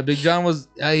yeah. Yeah, Big John was.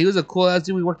 He was a cool ass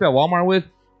dude we worked at Walmart with.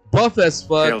 Buff as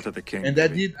fuck. Hail to the king. And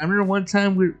that dude, I remember one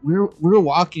time we were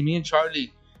walking, me and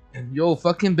Charlie, and yo,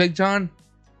 fucking Big John.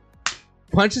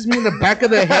 punches me in the back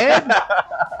of the head.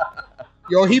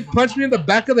 Yo, he punched me in the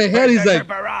back of the head. He's like,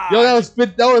 yo, that was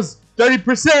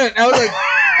 30%. I was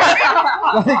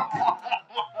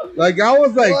like I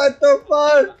was like, what the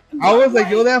fuck? I was like,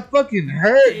 yo, that fucking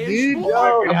hurt, dude.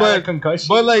 Yo, but concussion.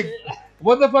 But like,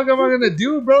 what the fuck am I gonna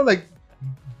do, bro? Like,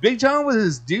 Big John was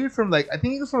this dude from like, I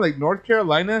think he was from like North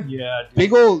Carolina. Yeah, dude.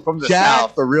 Big old from the Jack,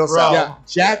 South, the real South. Yeah,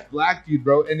 Jack Black dude,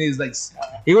 bro. And he's like,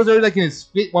 he was already like in his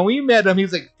when we met him, he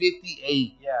was like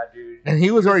 58. Yeah, dude. And he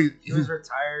was already he was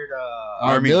retired.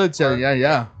 Army military.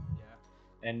 Yeah.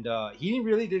 And he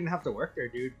really didn't have to work there,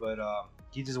 dude. But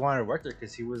he just wanted to work there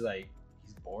because he was like,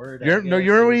 he's bored. You're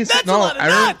already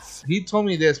he told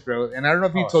me this, bro, and I don't know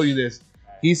if he told you this.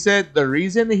 He said the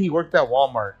reason that he worked at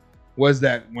Walmart was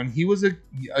that when he was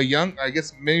a young, I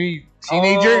guess maybe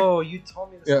teenager. Oh, you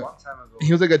told me this a long time ago.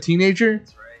 He was like a teenager.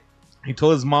 That's right. He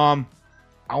told his mom,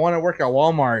 "I want to work at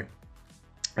Walmart,"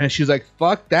 and she's like,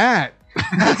 "Fuck that!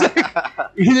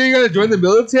 Either you're gonna join the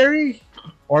military,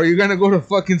 or you're gonna go to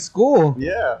fucking school."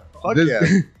 Yeah, fuck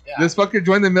This fucker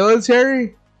joined the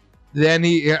military. Then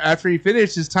after he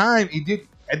finished his time, he did.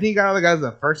 I think he got all the guys as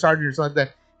a first sergeant or something like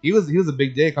that. He was a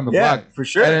big dick on the block for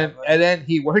sure. And then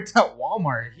he worked at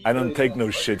Walmart. I don't take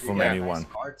no shit from anyone.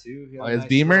 Car too. His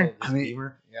Beamer.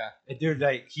 Beamer. Yeah, dude.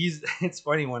 Like it's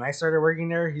funny when I started working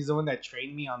there. He's the one that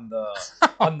trained me on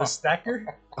the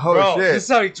stacker. Oh bro, shit! This is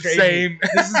how he trained me.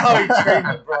 This is how he trained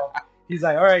me, bro. He's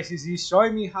like, all right, he's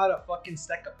showing me how to fucking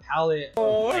stack a pallet.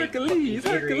 Oh, Hercules.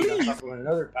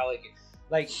 Another pallet.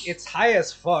 Like it's high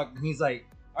as fuck. And he's like,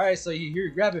 all right, so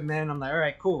you grab it, man. I'm like, all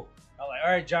right, cool. I'm like,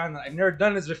 all right, John, I've never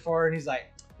done this before. And he's like,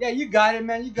 yeah, you got it,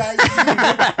 man. You got it.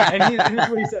 And here's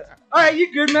what he says. All right,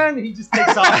 you good, man? And he just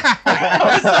takes off.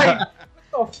 I was like,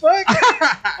 what the fuck?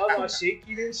 I was all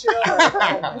shaky and shit. I was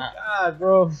like, oh my God,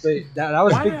 bro. But that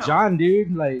was Big John,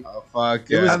 dude. Like, oh, fuck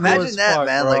yeah. Imagine that,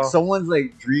 man. Bro. Like, someone's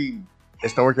like dream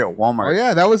is to work at Walmart. Oh,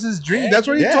 yeah, that was his dream. That's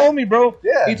what he told me, bro.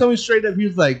 Yeah. He told me straight up. He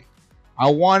was like,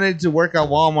 I wanted to work at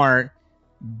Walmart,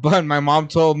 but my mom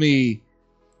told me,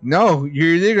 no,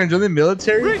 you're either going to join the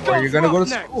military or you're going to go to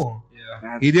school.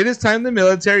 Yeah. He did his time in the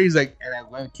military. He's like, and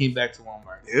I came back to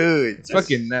Walmart. Dude. It's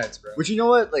fucking nuts, bro. But you know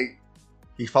what? Like,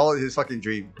 he followed his fucking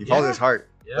dream. He followed his heart.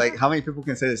 Yeah. Like, how many people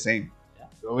can say the same? Yeah.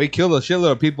 Well, we killed a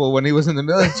shitload of people when he was in the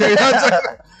military.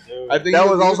 I think that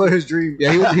was also his dream.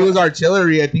 Yeah, he was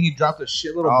artillery. I think he dropped a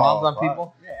shitload of bombs on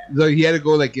people. Yeah. So he had to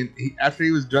go, like, after he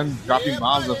was done dropping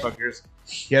bombs on fuckers,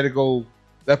 he had to go.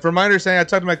 From my understanding, I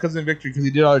talked to my cousin Victor because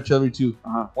he did artillery too.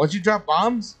 Once you drop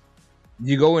bombs,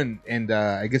 you go and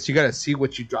I guess you gotta see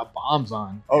what you drop bombs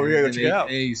on. Oh yeah, check it out.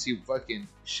 Hey, you see fucking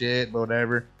shit,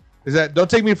 whatever. Is that? Don't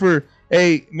take me for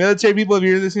military people. If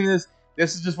you're listening to this,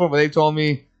 this is just what they told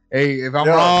me. Hey, if I'm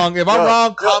wrong,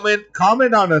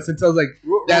 comment on us and tell us like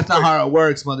that's not how it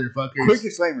works, motherfuckers. Quick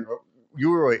disclaimer: you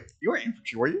were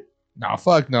infantry, were you? No,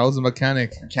 fuck no, I was a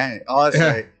mechanic. Oh, that's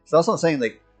right. So that's what I'm saying.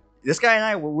 Like. This guy and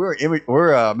I, we're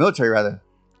military rather,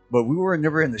 but we were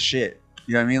never in the shit.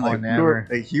 You know what I mean? Like, never.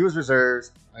 He was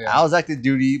reserves. Oh, yeah. I was active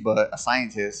duty, but a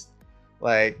scientist.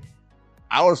 Like,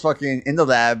 I was fucking in the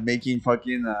lab making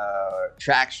fucking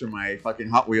tracks for my fucking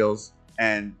Hot Wheels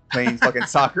and playing fucking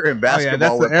soccer and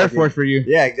basketball. That's the Air Force for you.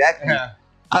 Yeah, exactly. Yeah.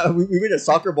 We made a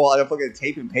soccer ball out of fucking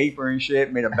tape and paper and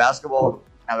shit. Made a basketball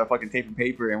out of fucking tape and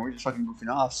paper, and we're just fucking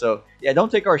goofing off. So yeah,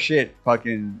 don't take our shit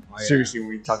fucking seriously when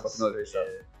we talk about the military stuff.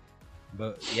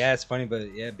 But yeah, it's funny.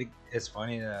 But yeah, it's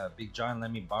funny. Big John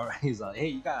let me borrow. He's like, hey,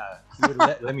 you would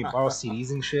let me borrow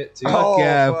CDs and shit too. Fuck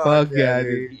yeah,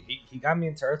 dude. He got me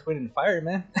into Earth, Wind, and Fire,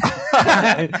 man.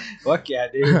 Fuck yeah,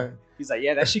 dude. He's like,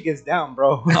 yeah, that shit gets down,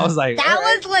 bro. I was like, that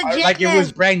was legit. Like it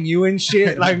was brand new and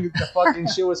shit. Like the fucking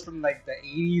shit was from like the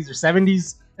 80s or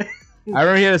 70s. I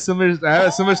remember he had a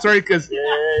similar story because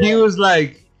he was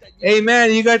like, hey man,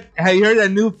 have you heard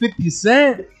that new 50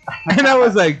 Cent? And I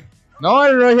was like, no,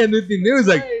 I don't know. He had nothing new. He's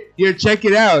like, here, check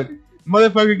it out.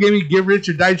 Motherfucker gave me "Get Rich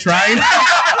or Die Trying."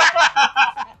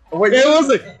 Wait, it was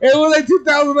like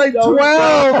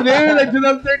 2012, dude, like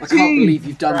 2013. I can't believe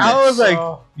you've done I was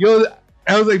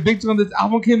like, Big John, this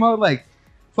album came out like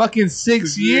fucking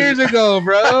 6 years ago,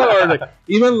 bro, or like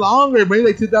even longer, maybe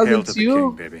like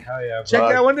 2002. Baby. Hell yeah, bro. Check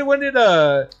it out. When did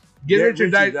Get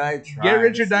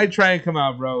Rich or Die Trying come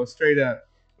out, bro? Straight up.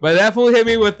 But that fool hit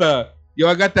me with yo,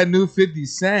 I got that new 50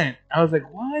 Cent. I was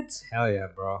like, what? Hell yeah,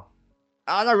 bro.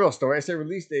 Not a real story. I said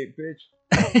release date,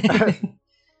 bitch.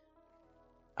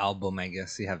 Album, I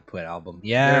guess. You have to put album.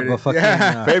 Yeah, but fucking...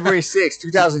 February 6th,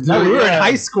 2002. No, we were in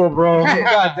high school, bro.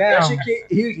 God damn.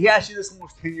 He actually this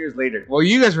almost 10 years later. Well,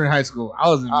 you guys were in high school. I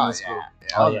was in middle school.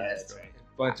 Yeah, that's right.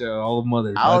 Bunch of old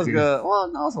mothers. I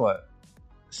was what?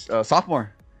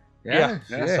 Sophomore. Yeah,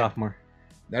 sophomore.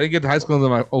 I didn't get to high school until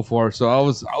my 04, so I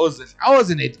was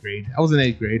in 8th grade. I was in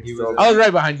 8th grade. I was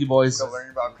right behind you boys. Still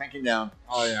learning about cranking down.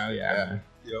 Oh yeah.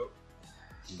 Yep.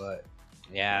 But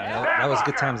yeah, that was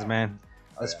good times, man.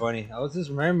 That's funny. I was just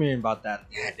remembering about that.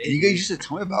 Yeah, you guys used to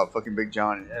tell me about fucking Big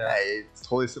John. Yeah, it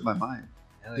totally slipped my mind.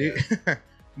 Yeah.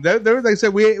 there was, like I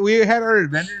said, we had our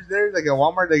adventures there, like at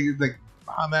Walmart. Like,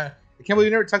 oh man, I can't believe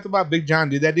we never talked about Big John,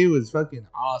 dude. That dude was fucking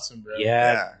awesome, bro.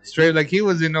 Yeah. Straight, like he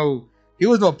was no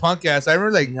punk ass. I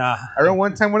remember I remember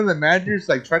one time one of the managers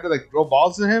like tried to like throw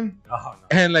balls to him. Oh no.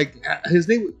 And like his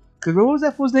name, cause what was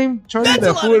that fool's name? Charlie.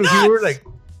 That fool,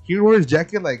 he would wear his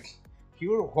jacket like he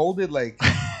would hold it like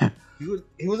he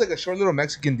was like a short little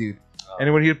Mexican dude. Oh.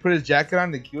 And when he would put his jacket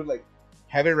on, like he would like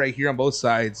have it right here on both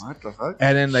sides. What the fuck?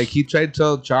 And then like he tried to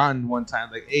tell John one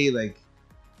time like, hey, like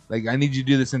I need you to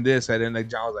do this and this. And then like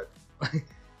John was like,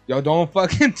 yo, don't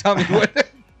fucking tell me what.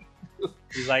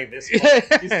 He's like this. He's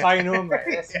talking to him like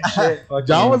this and shit.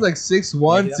 John was like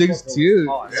 6'1",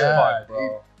 6'2". Yeah,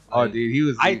 bro. Oh, dude, he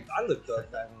was. I looked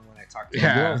up that when I talked to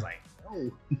him. I was like,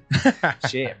 oh,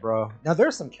 shit, bro. Now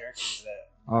there's some characters that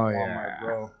Walmart,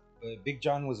 bro. But Big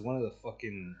John was one of the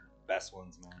fucking best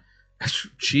ones, man.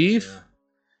 Chief.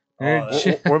 Yeah.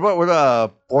 What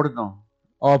about Porno?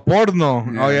 Oh, Porno.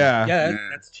 Yeah. Oh yeah. Yeah,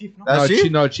 that's Chief.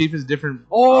 No, Chief is different.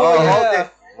 Oh yeah. Okay.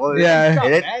 Well,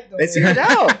 yeah. Let's hear it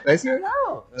out. Let's hear it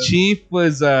out. Chief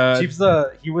was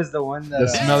he was the one that the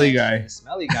smelly guy. The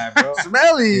smelly guy, bro.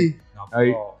 Smelly. No,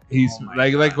 bro. He's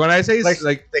like when I say like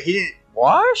he didn't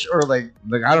wash or like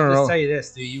I'll I don't know. Just tell you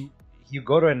this, dude. You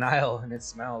go to an aisle and it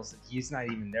smells. He's not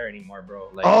even there anymore, bro.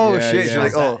 Like, shit! Yeah.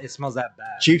 Like, it smells that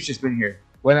bad. Chief's just been here.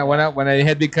 When I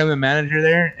had become a manager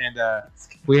there, and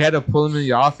we had to pull him in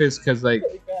the office because like,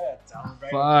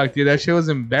 fuck, dude, that shit was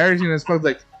embarrassing as fuck.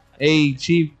 Like, hey,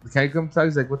 Chief, can I come talk?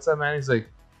 He's like, what's up, man? He's like,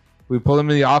 we pulled him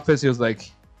in the office. He was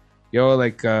like, yo,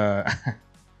 like, your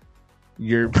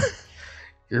body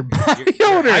odor,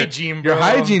 your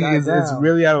hygiene is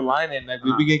really out of line, and like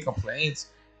we begin complaints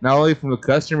not only from the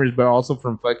customers but also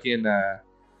from fucking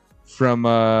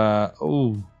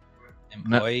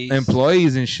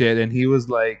employees and shit. And he was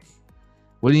like,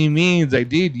 what do you mean? He's like,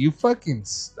 dude, you fucking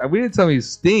we didn't tell him he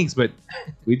stinks, but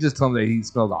we just told him that he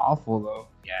smelled awful though.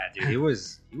 Yeah, dude, he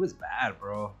was bad,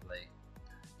 bro. Like,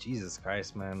 Jesus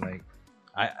Christ, man. Like,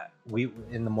 we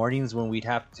in the mornings when we'd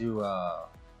have to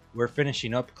we're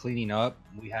finishing up cleaning up,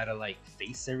 we had to like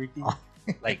face everything,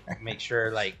 like make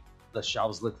sure like the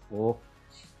shelves look full.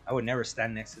 I would never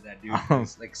stand next to that dude.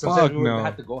 Like sometimes we would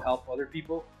have to go help other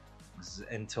people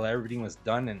until everything was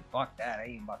done, and fuck that, I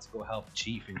ain't about to go help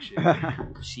Chief and shit.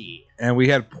 Shit. And we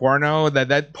had Porno.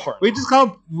 That porno. We just call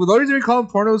him. The only reason we call him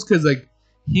Porno is because like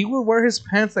he would wear his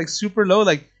pants like super low,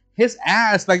 like his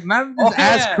ass, like not his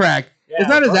ass crack. Yeah, it's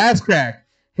not his ass crack.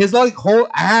 His like whole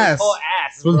ass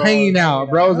was hanging out,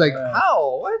 bro. I was like,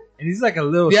 how? What? And he's like a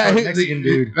little Mexican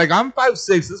dude. Like I'm 5'6".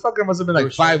 This fucker must have been like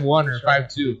 5'1" or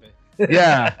 5'2".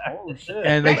 Yeah. Oh shit.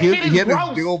 And like he had this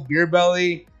big old beer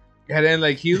belly. And then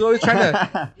like he was always trying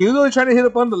to hit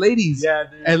up on the ladies. Yeah,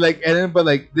 dude. And then but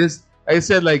like this, like I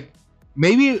said, like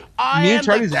maybe me and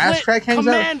Charlie's ass crack hangs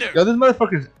out. Yo, this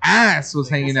motherfucker's ass was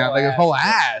hanging out, like his whole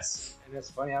ass. And it's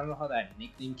funny, I don't know how that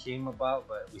nickname came about,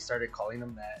 but we started calling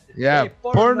him that. Yeah, hey,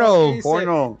 Porno.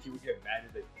 He would get mad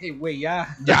and like, hey, wait, ya,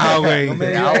 güey, no me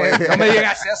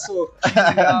digas eso.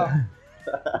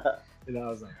 And I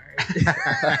was like,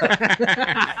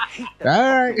 all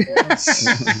right.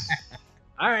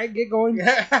 All right, get going.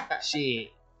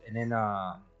 Shit. And then,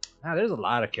 there's a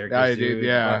lot of characters, dude.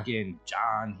 Yeah. Fucking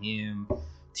John, him,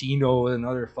 Tino,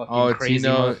 another fucking crazy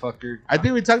motherfucker. I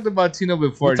think we talked about Tino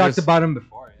before. We talked about him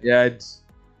before. Yeah, it's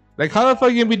like how the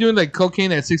fuck you gonna be doing like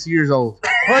cocaine at 60 years old?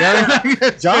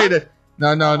 John?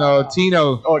 No,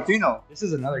 Tino. Oh, Tino. This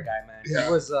is another guy, man. Yeah.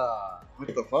 He was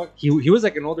what the fuck? He was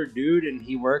like an older dude, and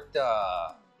he worked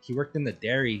in the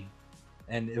dairy.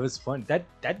 And it was fun. That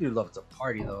dude loved to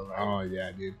party though. Like, oh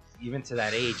yeah, dude. Even to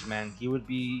that age, man, he would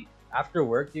be after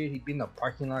work, dude. He'd be in the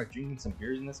parking lot drinking some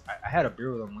beers in this. I had a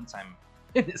beer with him one time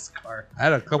in his car. I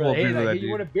had a couple of beers with that dude. You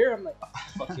want a beer? I'm like, oh,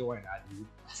 fuck you, why not, dude?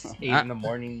 8 in the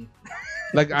morning.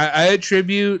 Like I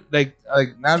attribute like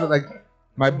now like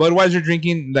my Budweiser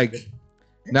drinking like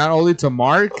not only to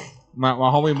Mark, my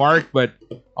homie Mark, but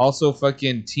also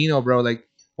fucking Tino, bro. Like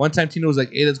one time Tino was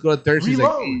like, hey, let's go to Thirsty. He's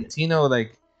like, hey, Tino,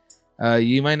 like.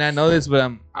 You might not know this, but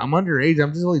I'm underage.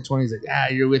 I'm just only 20. He's like,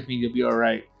 you're with me. You'll be all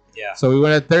right. Yeah. So we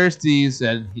went to Thirsties,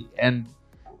 and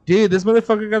dude, this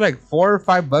motherfucker got like 4 or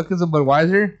 5 buckets of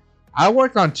Budweiser. I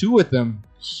worked on 2 with him.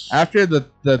 After the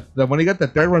when he got the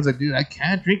third one, I was like, dude, I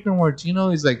can't drink no more.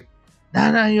 Tino, he's like,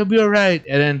 nah, you'll be all right.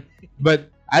 And then, but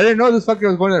I didn't know this fucker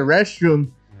was going to the restroom.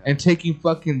 and taking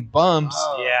fucking bumps.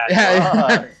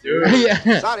 Yeah.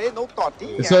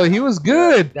 So he was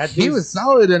good. He was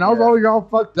solid, and I was always all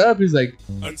fucked up. He's like,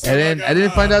 and then I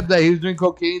didn't find out that he was doing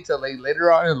cocaine until like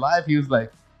later on in life. He was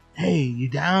like, "Hey, you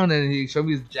down?" And he showed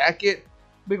me his jacket,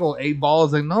 big old 8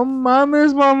 balls. Like, no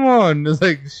mames, mamon. It's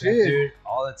like shit. Dude,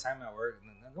 all the time at work.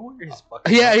 No wonder he's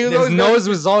fucking. Yeah, his nose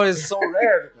was always so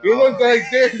red. He would go like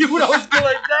this. He would always go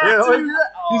like that.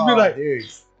 He'd be like, dude.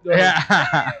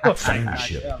 Yeah. Bro.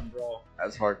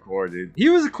 That's hardcore, dude. He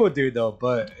was a cool dude, though,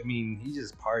 but I mean, he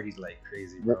just partied like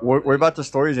crazy. Bro. What about the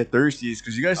stories at Thirsties?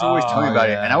 Because you guys always tell me about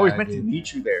it, and I always meant to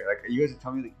meet you there. Like, you guys would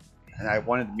tell me, like, and I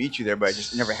wanted to meet you there, but it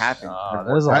just never happened. That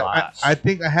was a lot. I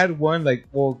think I had one, like,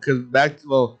 well, because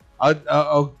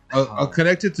I'll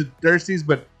connect it to Thirsties,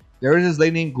 but there was this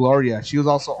lady named Gloria. She was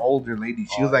also older lady.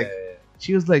 She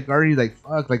was like already like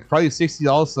fuck, like probably 60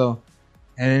 also.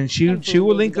 And she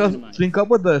would link up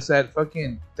with us at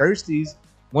fucking Thirsties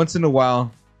once in a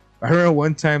while. I remember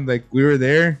one time like we were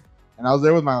there, and I was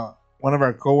there with one of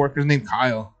our coworkers named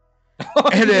Kyle.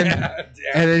 And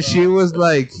then she was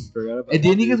like, "Hey,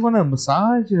 didn't you guys want a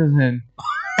massage?" And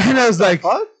I was like,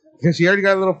 because she already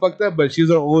got a little fucked up, but she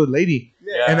was an old lady.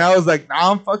 Yeah. And I was like,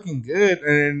 "Nah, I'm fucking good."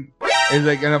 And it's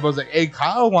like, and I was like, "Hey,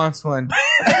 Kyle wants one."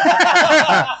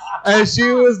 And she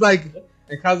was like,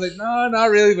 and Kyle's like, "No, not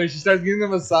really." But she starts giving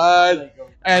them a massage,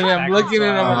 and I'm looking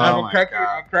at him, I'm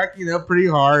cracking up pretty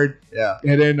hard. Yeah.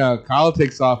 And then Kyle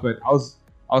takes off, but I was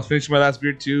finishing my last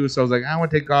beer too, so I was like, I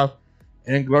want to take off.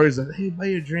 And then Gloria's like, "Hey, buy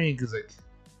your drink." He's like,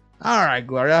 "All right,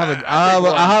 Gloria, I'll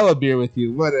have a beer with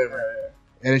you, whatever."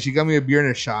 And then she got me a beer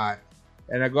and a shot.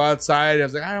 And I go outside. I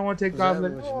was like, "I don't want to take off." I'm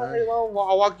like,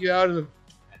 I'll walk you out.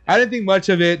 I didn't think much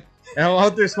of it. And I'm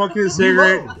out there smoking a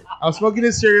cigarette. I was smoking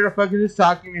a cigarette. I'm fucking just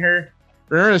talking to her.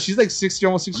 Remember, she's like 60,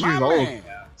 almost 60 years old.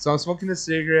 So I'm smoking a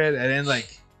cigarette, and then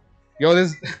like,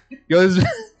 this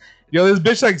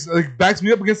bitch like backs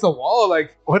me up against the wall.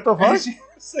 Like, what the fuck?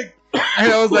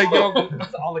 And I was like, "Yo,"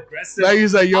 it's all aggressive. Like,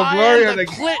 he's like, "Yo, Gloria," like,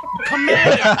 clit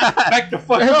commander. Back the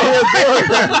fuck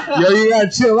up. Yo, you gotta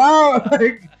chill out.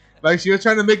 Like she was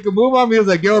trying to make a move on me. I was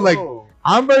like, "Yo, like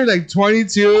I'm barely like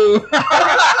 22."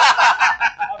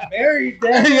 I'm married,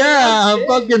 damn. Yeah, I'm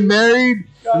fucking married.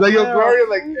 Like, yo, Gloria,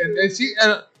 like,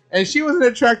 and she wasn't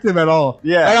attractive at all.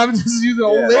 Yeah, and I'm just using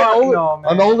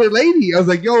an older lady. I was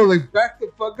like, "Yo, like, back the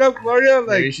fuck up, Gloria."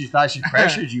 Like, maybe she thought she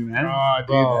pressured you, man. Oh, dude,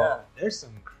 bro, there's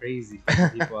some crazy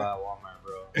people at Walmart,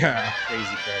 bro. Yeah, crazy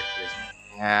characters, man.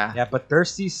 Yeah, yeah, but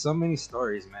Thirsty, so many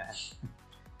stories, man.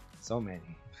 So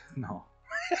many. No.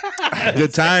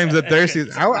 Good times at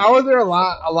Thirsty. I was there a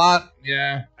lot.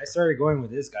 Yeah, I started going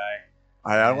with this guy.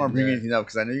 I don't want to bring anything up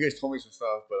because I know you guys told me some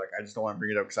stuff, but like I just don't want to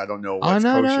bring it up because I don't know what's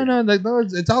kosher. No, like no,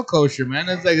 it's all kosher, man.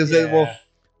 It's like I said, well,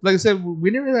 like I said, we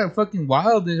never got fucking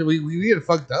wild. We get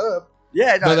fucked up.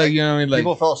 Yeah, no, but like you know, what I mean, like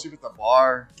people fell asleep at the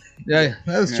bar. Yeah,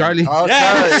 that was Charlie. Oh,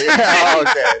 Charlie. Yeah,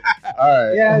 okay. All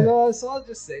right. Yeah, no, so I'll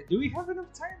just say, do we have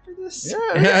enough time for this? Yeah.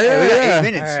 We got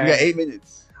 8 minutes. Right. We got 8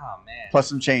 minutes. Oh man. Plus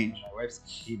some change. My wife's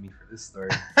gonna keep me for this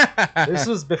story. This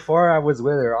was before I was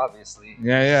with her, obviously.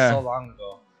 Yeah. So long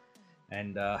ago,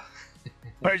 and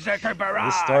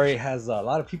this story has a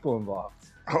lot of people involved.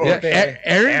 Oh, yeah,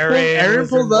 Aaron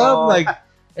pulled up like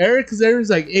because Aaron's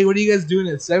like, "Hey, what are you guys doing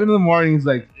at 7 a.m?" He's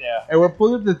like, "Yeah," and we're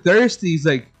pulling up to Thirsty. He's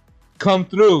like, "Come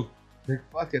through." Like,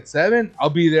 fuck, at 7, I'll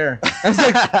be there. I was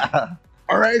like,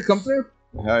 "All right, come through."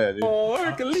 Hell yeah, dude.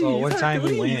 So one time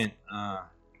we went. I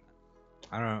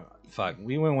don't know. Fuck,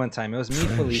 we went one time. It was me,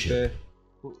 Felipe.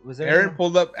 Was there Aaron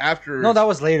pulled up after? No, that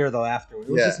was later though. After it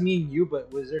was just me and you.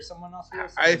 But was there someone else?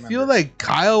 I feel like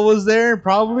Kyle was there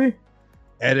probably,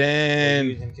 and then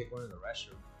we didn't kick one in the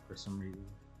restroom for some reason.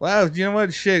 Wow, you know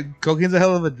what? Shit, cocaine's a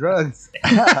hell of a drug.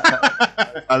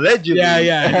 Allegedly.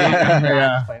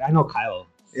 Yeah. I know Kyle.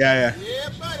 Yeah,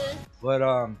 buddy.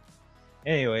 But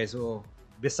anyways, well,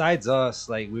 besides us,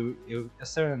 like it was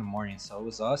 7 a.m, so it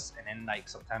was us, and then like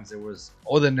sometimes there was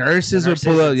the nurses would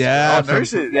pull up,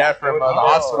 nurses, from the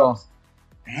hospital.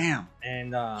 Damn.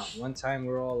 And one time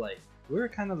we were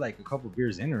kind of like a couple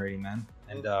beers in already, man,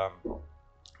 and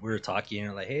we were talking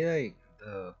and like, hey, like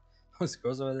those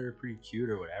girls over there are pretty cute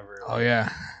or whatever. Oh yeah.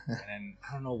 And then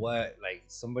I don't know what, like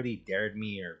somebody dared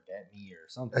me or bet me or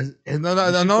something.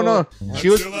 No. She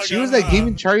was like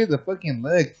giving Charlie the fucking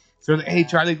leg. So like, hey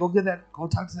Charlie, go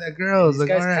talk to that girl. This like,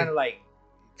 guy's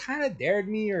kind of dared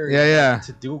me or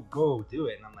to go do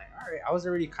it, and I'm like, all right. I was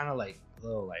already kind of like a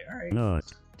little like, all right. No.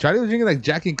 Charlie was drinking like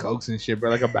Jack and Cokes and shit,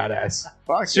 bro, like a badass.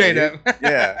 Fuck straight up.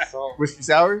 Yeah. So, whiskey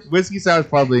sours. Whiskey sours,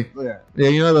 probably. Yeah. Yeah,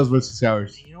 you know those whiskey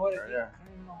sours. You know what? Yeah.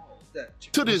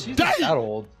 To this day. That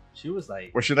old. She was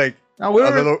like. Was she like?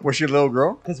 Was she a little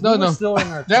girl? Because we were still in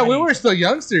our. Yeah, we were still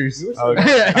youngsters.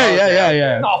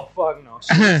 Yeah. No, fuck no.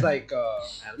 She was like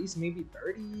at least maybe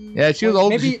 30. Yeah, she was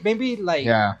old. Maybe like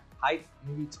height,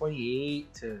 maybe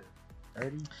 28 to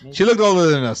 30. Maybe. She looked older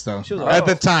than us though. She was at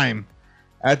the time.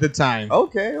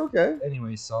 Okay.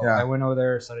 Anyway, so I went over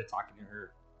there, started talking to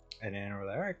her, and then we're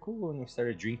like, all right, cool, and we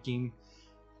started drinking,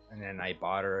 and then I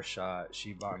bought her a shot.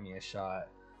 She bought me a shot.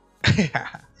 Yeah,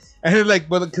 and then, like,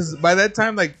 but because by that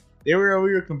time, like, we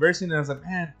were conversing, and I was like,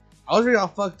 man, I was already all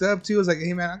fucked up too. I was like,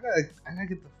 hey man, I gotta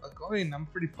get the fuck going. I'm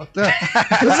pretty fucked up.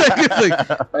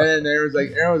 And then Aaron was like,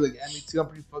 yeah, me too. I'm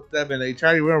pretty fucked up. And they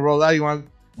Charlie, we're gonna roll out.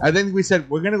 I think we said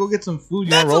we're gonna go get some food.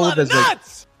 You wanna roll with us? Like,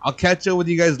 I'll catch up with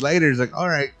you guys later. It's like, all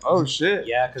right. Oh shit.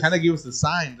 Yeah, kind of give us the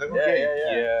signs. Like,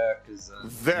 yeah. Because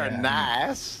very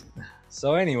nice.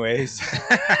 So, anyways, so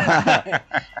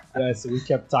we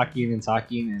kept talking and shots.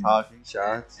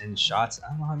 I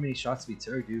don't know how many shots we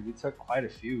took, dude. We took quite a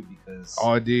few because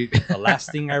dude, the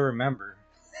last thing I remember,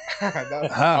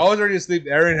 I was already asleep.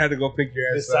 Aaron had to go pick your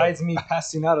ass besides me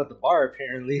passing out at the bar,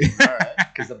 apparently,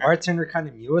 because the bartender kind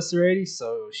of knew us already,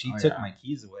 so she took my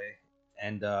keys away.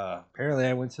 And apparently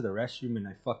I went to the restroom and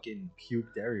I fucking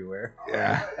puked everywhere.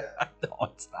 Yeah. No,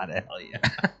 it's not a hell yeah.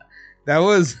 That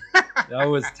was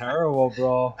terrible,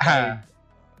 bro.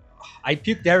 I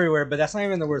puked everywhere, but that's not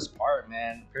even the worst part,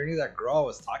 man. Apparently that girl I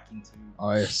was talking to.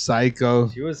 Oh, yeah, psycho.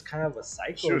 She was kind of a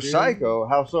psycho. She was psycho.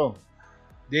 How so?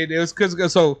 Dude, it was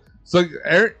because so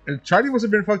Aaron, Charlie must have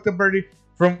been fucked up already.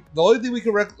 From the only thing we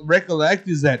can recollect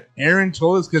is that Aaron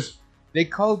told us because they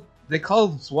called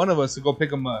one of us to go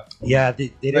pick him up. Yeah,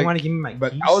 they didn't want to give me my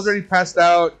But keys. I was already passed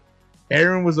out.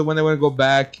 Aaron was the one that wanted to go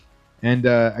back. And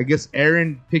I guess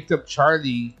Aaron picked up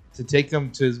Charlie to take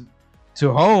him to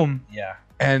home. Yeah.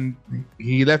 And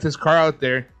he left his car out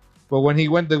there. But when they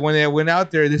went out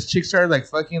there, this chick started like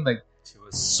fucking like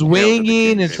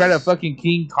swinging and trying to fucking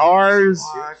king cars.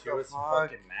 She was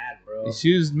fucking mad, bro.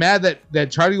 She was mad that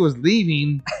Charlie was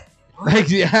leaving. Like,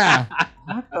 yeah.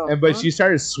 But she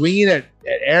started swinging at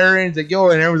Aaron's like, yo,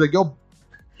 and Aaron was like, yo,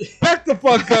 back the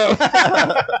fuck up.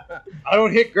 I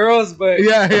don't hit girls, but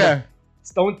yeah.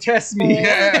 Don't test me.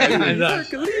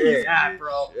 Yeah,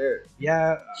 bro.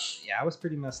 Yeah, I was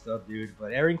pretty messed up, dude.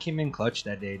 But Aaron came in clutch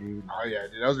that day, dude. Oh yeah,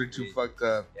 dude, that was too fucked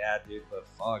up. Yeah, dude, but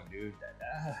fuck, dude.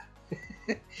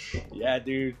 Yeah,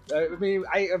 dude. I mean,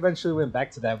 I eventually went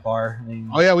back to that bar. I mean,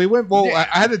 oh yeah, we went. Well, I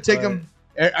had to take him.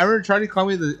 I remember Charlie called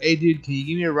me. Hey, dude, can you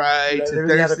give me a ride to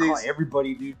Thursdays? I had to call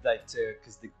everybody, dude, like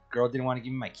because the girl didn't want to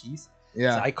give me my keys.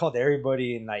 Yeah, so I called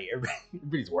everybody, and like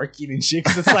everybody's working and shit.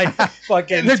 Cause it's like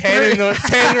fucking 10 or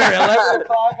 11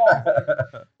 o'clock.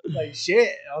 Like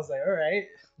shit. I was like, all right.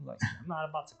 I'm like, I'm not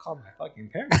about to call my fucking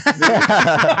parents.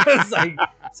 I was like,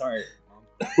 sorry.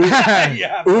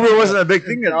 Yeah, Uber wasn't a big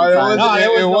thing at the time.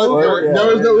 There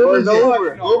was no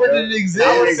Uber. Uber didn't exist.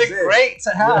 That would have been great to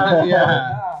have.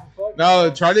 Yeah.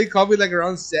 No, Charlie called me like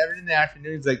around 7 in the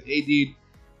afternoon. He's like, hey, dude,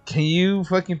 can you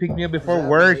fucking pick me up before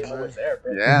work? I was there,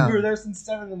 bro. Yeah. We were there since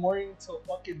 7 in the morning until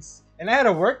fucking... And I had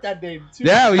to work that day, too.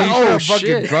 Yeah, you were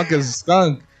fucking drunk as a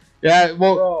skunk. Yeah,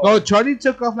 well, no, Charlie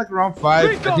took off like around 5.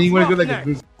 I think he wanted to go like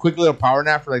a quick little power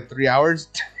nap for like 3 hours.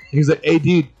 He's like, hey,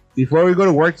 dude, before we go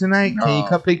to work tonight, can you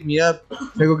come pick me up? Can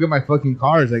I go get my fucking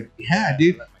car? He's like, yeah,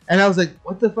 dude. And I was like,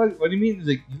 what the fuck? What do you mean? He's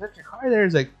like, you left your car there?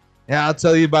 He's like, yeah, I'll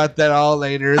tell you about that all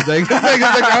later. It's like, all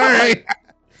right.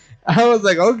 I was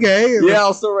like, okay. Yeah,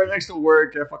 I'll still right next to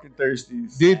work at fucking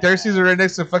Thirsties. Dude, Thirsties are right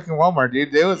next to fucking Walmart,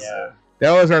 dude.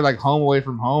 That was our like home away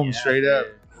from home, straight up.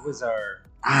 It was our...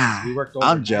 we worked over.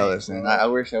 I'm jealous, man. I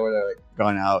wish I would have like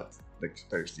gone out like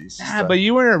Thirsties. Yeah, but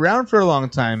you weren't around for a long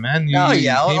time, man. I was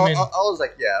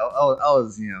like, I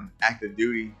was active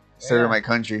duty, serving my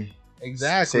country,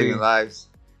 exactly, saving lives,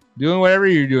 doing whatever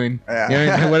you're doing,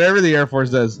 whatever the Air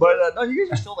Force does. But no, you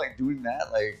guys are still like doing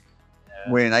that, like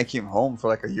when I came home for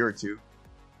like a year or two,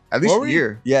 at least a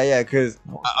year. Yeah, because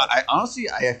I honestly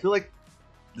I feel like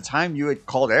the time you had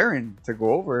called Aaron to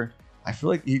go over, I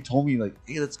feel like he told me like,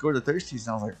 hey, let's go to Thirsties, and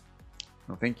I was like,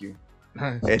 no, thank you.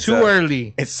 It's too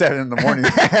early. It's 7 in the morning.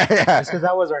 It's because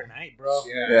that was our night, bro.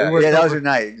 Yeah, that was your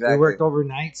night. Exactly. We worked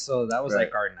overnight, so that was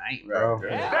like our night, bro.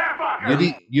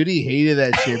 Yudi hated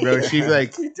that shit, bro. She'd be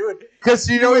like, because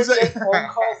you know, it's like phone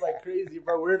calls like crazy,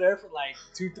 bro. We're there for like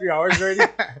 2-3 hours already.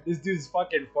 This dude's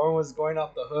fucking phone was going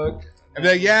off the hook. I'd be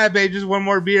like, yeah, babe, just one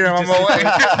more beer. I'm on my way.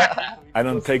 I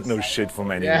don't take no shit from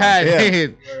anyone. Yeah,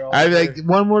 dude. I'd be like,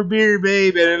 one more beer,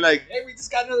 babe. And then like, hey, we just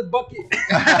got another bucket.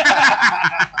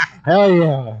 Hell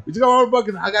yeah. We just got one more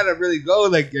bucket. I got to really go.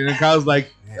 Like, and Kyle's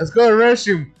like, let's go to the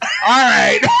restroom.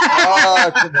 right.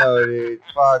 Fuck no, dude.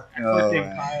 Fuck no.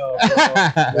 Kyle,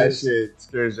 That shit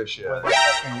scares the shit.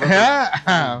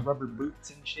 Rubber boots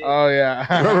and shit. Oh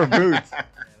yeah. Rubber boots. Yeah, I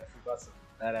forgot some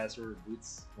badass rubber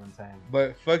boots one time.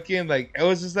 But fucking like it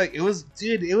was just like it was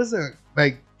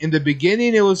like in the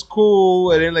beginning it was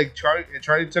cool, and then like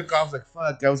Charlie took off. Like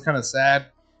fuck, I was kind of sad.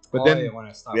 But then when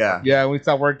I stopped, we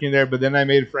stopped working there. But then I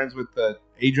made friends with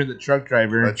Adrian, the truck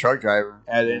driver.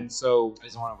 And then so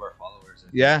he's one of our followers.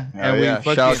 Yeah, and we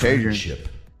shout out to Adrian.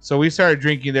 So we started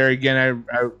drinking there again.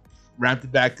 I ramped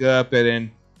it back up, and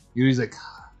then he was like,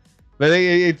 but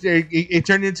it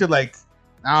turned into like,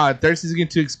 Thirsty's getting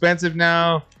too expensive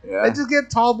now. Yeah, let's just get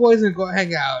tall boys and go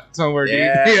hang out somewhere.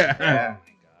 Yeah.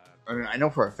 I mean, I know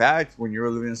for a fact when you were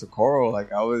living in Socorro,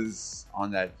 like I was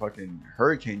on that fucking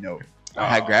hurricane note. I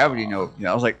had gravity note. You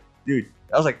know, I was like, dude,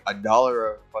 that was like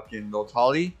 $1 a fucking little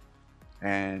tolly,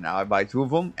 and I buy 2 of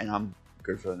them, and I'm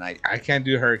good for the night. I can't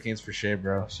do hurricanes for shit,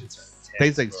 bro.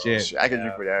 Tastes like shit. I can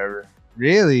drink whatever.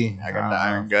 Really? I got the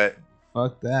iron gut.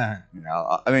 Fuck that. You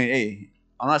know, I mean, hey,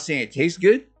 I'm not saying it tastes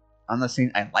good. I'm not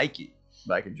saying I like it,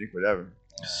 but I can drink whatever.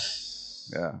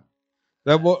 Yeah.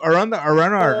 Around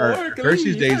our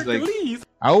Hershey's days, like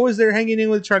I was there hanging in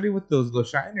with Charlie with those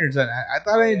shiners, and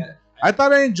I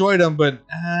thought I enjoyed them, but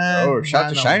shout out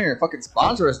to Shiner, fucking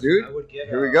sponsor us, dude.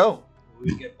 Here we go.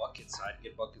 We would get buckets. So I'd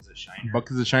get buckets of Shiner.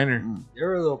 Buckets of Shiner. They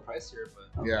were a little pricier,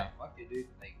 but yeah, fuck it, dude.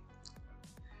 Like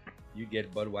you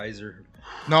get Budweiser.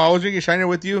 No, I was drinking Shiner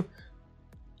with you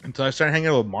until I started hanging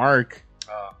out with Mark.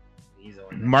 He's the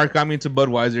one. Mark got me into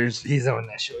Budweisers. He's the one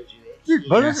that showed you that. Dude,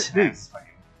 Budweiser, dude.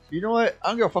 You know what? I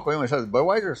don't give a fuck what anyone says.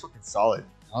 Budweiser is fucking solid.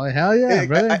 Oh hell yeah,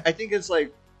 brother! I think it's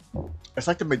like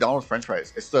the McDonald's French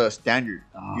fries. It's the standard.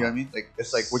 You know what I mean? Like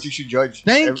it's like what you should judge.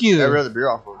 Thank every other beer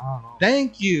off of.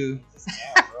 Thank you.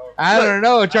 I don't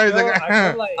know. Charlie's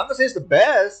I'm not saying it's the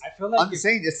best. I feel like I'm just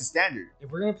saying it's the standard.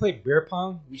 If we're gonna play beer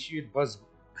pong, we should Buzz.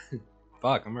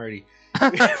 Fuck, I'm already.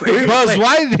 Buzz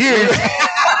White here.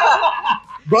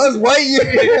 Buzz White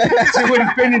to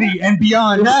infinity and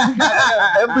beyond.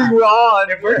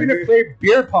 If we're gonna play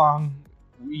beer pong,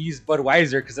 we use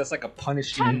Budweiser because that's like a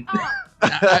punishment.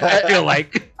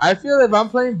 I feel if I'm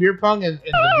playing beer pong and the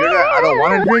beer that I don't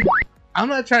want to drink, I'm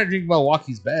not trying to drink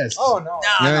Milwaukee's best. Oh no,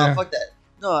 no, fuck that.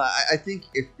 No, I think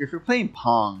if you're playing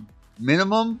pong,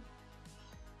 minimum,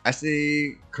 I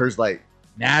say Coors Light.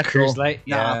 Natural. Coors Light.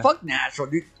 Nah, fuck natural,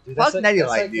 dude. Fuck Natty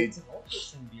Light, dude.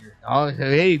 Oh,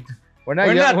 hey. We're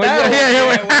not that old.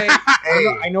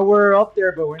 I know we're up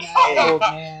there, but we're not old,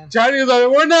 man. Johnny's like,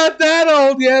 we're not that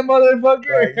old yet, motherfucker.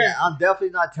 Right, yeah, I'm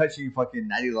definitely not touching fucking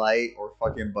Natty Light or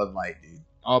fucking Bud Light, dude.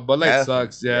 Oh, Bud Light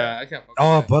sucks. Yeah, I can't.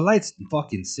 Bud Light's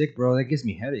fucking sick, bro. That gives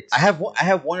me headaches. I have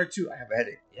one or two. I have a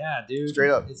headache. Yeah, dude.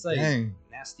 Straight up. It's like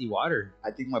nasty water.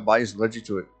 I think my body's allergic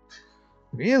to it.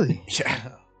 Really?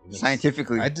 Yeah.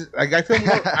 Scientifically,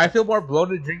 I feel more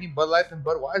bloated drinking Bud Light than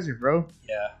Budweiser, bro.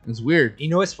 Yeah, it's weird. You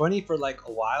know what's funny? For like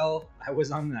a while, I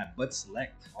was on that Bud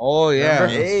Select. Oh yeah,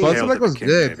 Bud Select was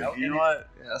good. You know what?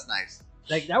 Yeah, that's nice.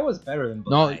 Like that was better than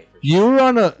Bud Light. You were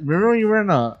on a. Remember when you were on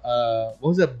a what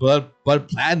was it? Bud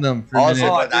Platinum for a minute.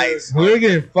 Bud Ice. We were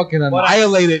getting fucking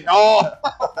annihilated.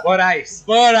 Bud Ice.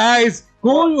 Bud Ice.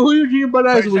 Who you drinking Bud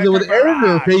Ice? Was it with Aaron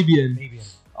or Fabian?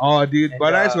 Oh, dude,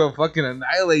 Bud Ice will fucking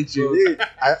annihilate you. Dude,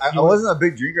 I wasn't a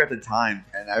big drinker at the time,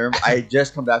 and I remember I had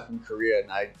just come back from Korea,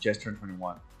 and I just turned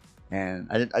 21, and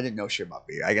I didn't know shit about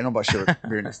beer. I didn't know about shit with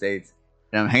beer in the States,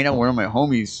 and I'm hanging out with one of my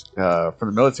homies from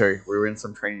the military. We were in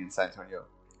some training in San Antonio,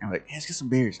 and we're like, hey, let's get some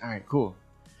beers. All right, cool.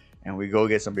 And we go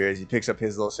get some beers. He picks up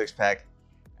his little 6-pack,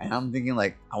 and I'm thinking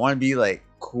like, I want to be like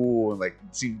cool and like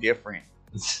seem different.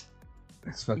 This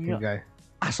fucking guy.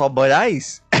 I saw Bud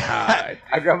Ice. I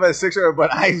grabbed a 6 of Bud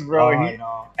Ice, bro. And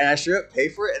I straight up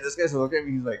paid for it. And this guy's looking at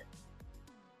me. He's like,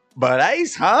 Bud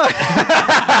Ice, huh?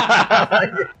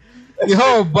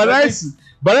 Yo, Bud Ice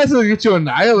will get you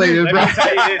annihilated, bro. Let me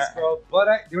tell you this, bro.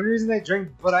 The only reason I drank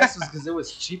Bud Ice was because it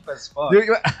was cheap as fuck. Dude,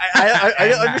 I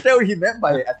didn't understand what he meant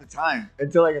by it at the time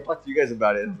until I talked to you guys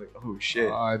about it. I was like, oh shit,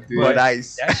 Bud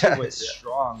Ice. That shit was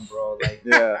strong, bro. Like,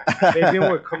 Fabian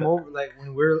would come over. Like when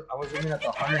I was living at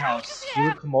the Hunter house, he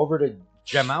would come over to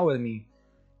jam out with me.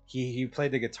 He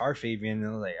played the guitar, Fabian, and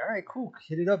I was like, all right, cool,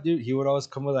 hit it up, dude. He would always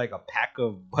come with like a pack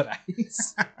of Bud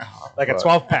Ice, like a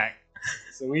 12-pack.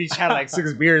 So we each had like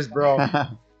 6 beers, bro.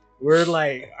 We're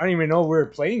like, I don't even know we're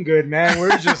playing good, man.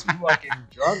 We're just fucking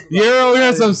drunk. You're over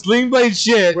on some Sling Blade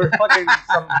shit. We're fucking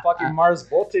some fucking Mars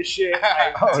Volta shit.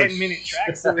 Like 10-minute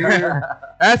tracks over here.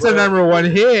 That's a number 1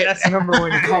 hit. That's the number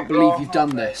 1 hit. I can't believe you've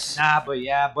done this. Nah, but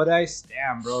yeah, Bud Ice,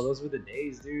 damn, bro, those were the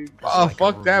days, dude. Oh,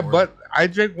 fuck that. But I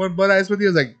drank one Bud Ice with you.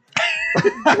 I was like,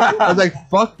 I was like,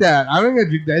 fuck that. I'm not gonna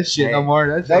drink that shit no more.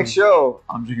 That's next show,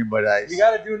 I'm drinking Bud Ice. We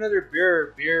gotta do another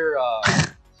beer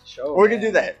show. We're gonna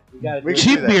do that. We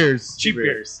cheap beers. Cheap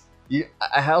beers. Yeah,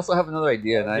 I also have another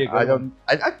idea, and I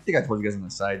think I told you guys on the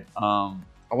side.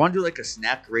 I want to do like a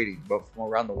snack rating, but from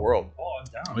around the world. Oh, I'm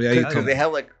down. Oh, yeah, because they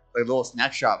have like a little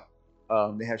snack shop.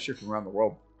 They have shit from around the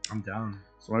world. I'm down.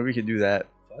 So maybe we can do that.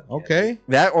 Okay.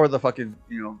 That or the fucking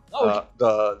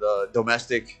the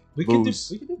domestic booze.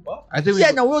 We can do both. I think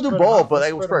we'll do both, but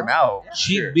like we'll spread them out. Yeah,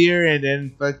 cheap beer and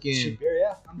then fucking cheap beer.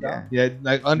 Yeah, I'm down. Yeah,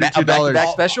 like under $2. Back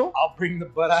special. I'll bring the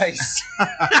Bud Ice.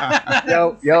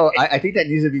 yo, I think that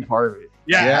needs to be part of it.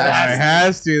 Yeah, it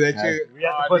has to. That shit. We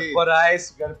have to put Bud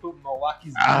Ice. We got to put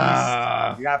Milwaukee's Beast.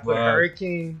 We got to put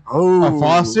Hurricane. Oh,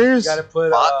 Foster's. We got to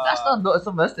put. That's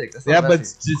domestic. That's but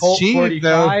it's cheap 45.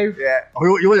 though. Yeah.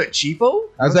 Oh, you want a cheapo?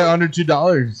 That's like under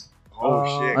 $2.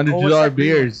 Oh shit. Under $2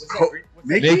 beers.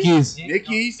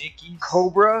 Mickey's,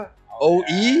 Cobra,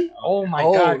 OE. Oh my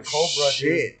god, Cobra,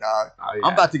 shit, dude. dog. Oh, yeah.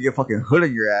 I'm about to get fucking hood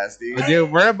on your ass, dude.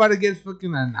 Dude, we're about to get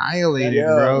fucking annihilated,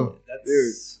 bro.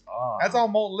 That's all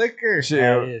malt liquor. Shit.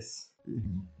 That is.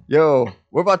 Yo,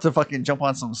 we're about to fucking jump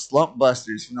on some slump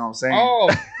busters. You know what I'm saying? Oh.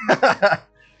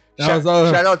 Shout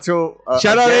out to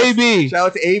AB. Shout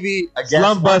out to AB.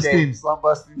 Slump busting. Slump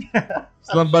busting.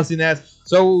 Slump busting ass.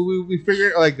 So we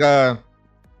figured like I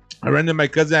ran into my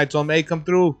cousin. I told him, hey, come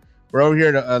through. We're over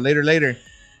here later.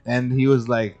 And he was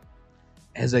like,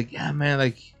 yeah, man.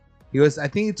 Like he was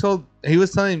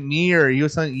telling me or he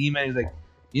was telling E-Man. He's like,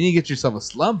 you need to get yourself a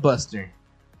slump buster.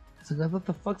 I was like, what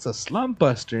the fuck's a slump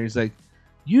buster? He's like,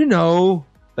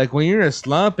 like when you're in a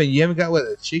slump and you haven't got with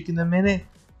a chick in a minute,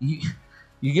 you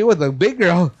get with a big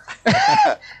girl,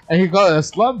 and you call it a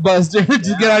slump buster.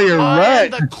 Just get out of your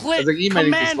rut. I was like, you might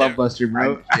need a slump buster,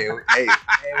 bro. Hey,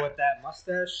 with that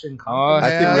mustache and I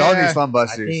think we all need slump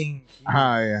busters.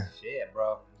 Yeah. Shit,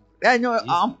 bro. Yeah,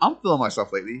 I'm feeling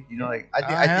myself lately. You know, like I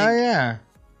think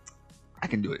I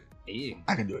can do it. Yeah.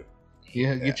 I can do it.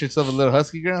 Yeah, get yourself a little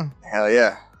husky girl. Hell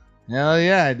yeah. Hell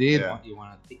yeah, dude. Yeah. You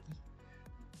want a thicky?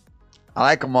 I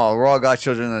like them all. We're all got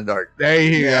children in the dark. There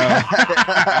you go.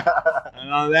 And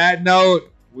on that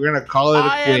note, we're gonna call it a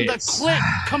quits. I am the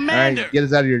Clit Commander. All right, get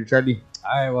us out of here, Charlie.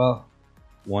 All right, well,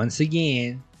 once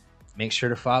again, make sure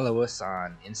to follow us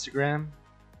on Instagram,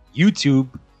 YouTube,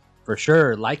 for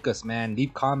sure. Like us, man.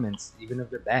 Leave comments, even if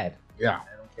they're bad. Yeah,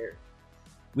 I don't care.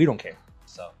 We don't care.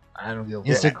 So I don't give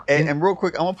a fuck. And real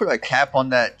quick, I'm gonna put a cap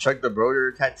on that Chuck the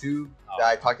Broder tattoo that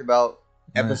I talked about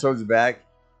episodes back.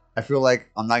 I feel like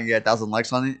I'm not gonna get 1,000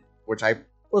 likes on it, which I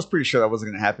was pretty sure that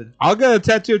wasn't gonna happen. I'll get a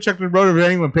tattoo of Chuck the Broder if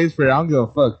anyone pays for it. I don't give a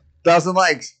fuck. 1,000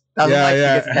 likes. 1,000 likes to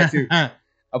get the tattoo.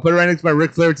 I'll put it right next to my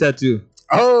Ric Flair tattoo.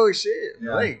 Oh shit!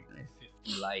 Yeah. Like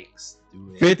 50 likes.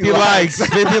 Do it. 50 likes.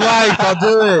 50 likes. I'll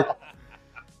do it.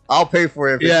 I'll pay for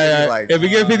it. If we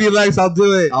get 50 likes, I'll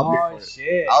do it. I'll pay for it.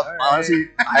 Shit. Honestly,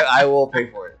 I will pay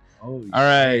for it. All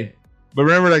right. But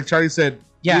remember, like Charlie said,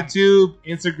 YouTube,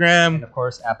 Instagram, and of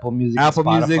course Apple Music,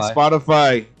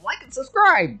 Spotify. Like and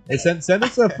subscribe. Hey, send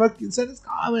us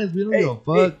comments. We don't give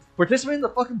a fuck. Participate in the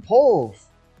fucking polls.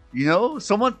 You know,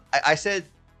 someone I said,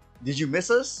 "Did you miss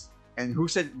us?" And who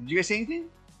said? Did you guys say anything?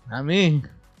 Not me.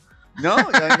 No.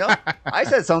 I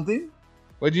said something.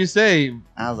 What'd you say?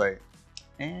 I was like,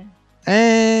 All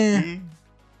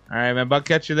right, man. I'll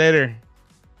catch you later.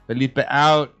 Felipe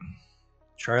out.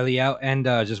 Charlie out. And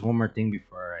just one more thing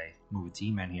before I move a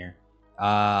T-Man here.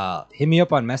 Hit me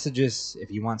up on messages if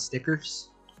you want stickers.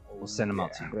 We'll send them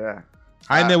out to you. Yeah.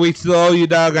 Jaime, we still owe you,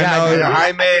 dog. I know.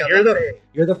 Jaime,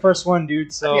 you're the first one,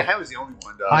 dude. So I was the only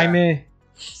one, dog. Jaime,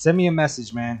 send me a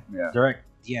message, man. Yeah. Direct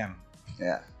DM.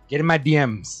 Yeah. Get in my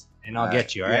DMs, and I'll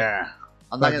get you. All right. Yeah.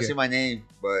 I'm not gonna say my name,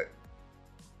 but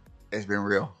it's been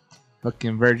real.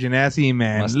 Fucking virgin assy,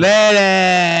 man.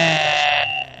 Later.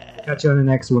 Catch you on the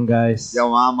next one, guys. Yo,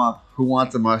 mama, who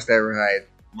wants a mustache ride?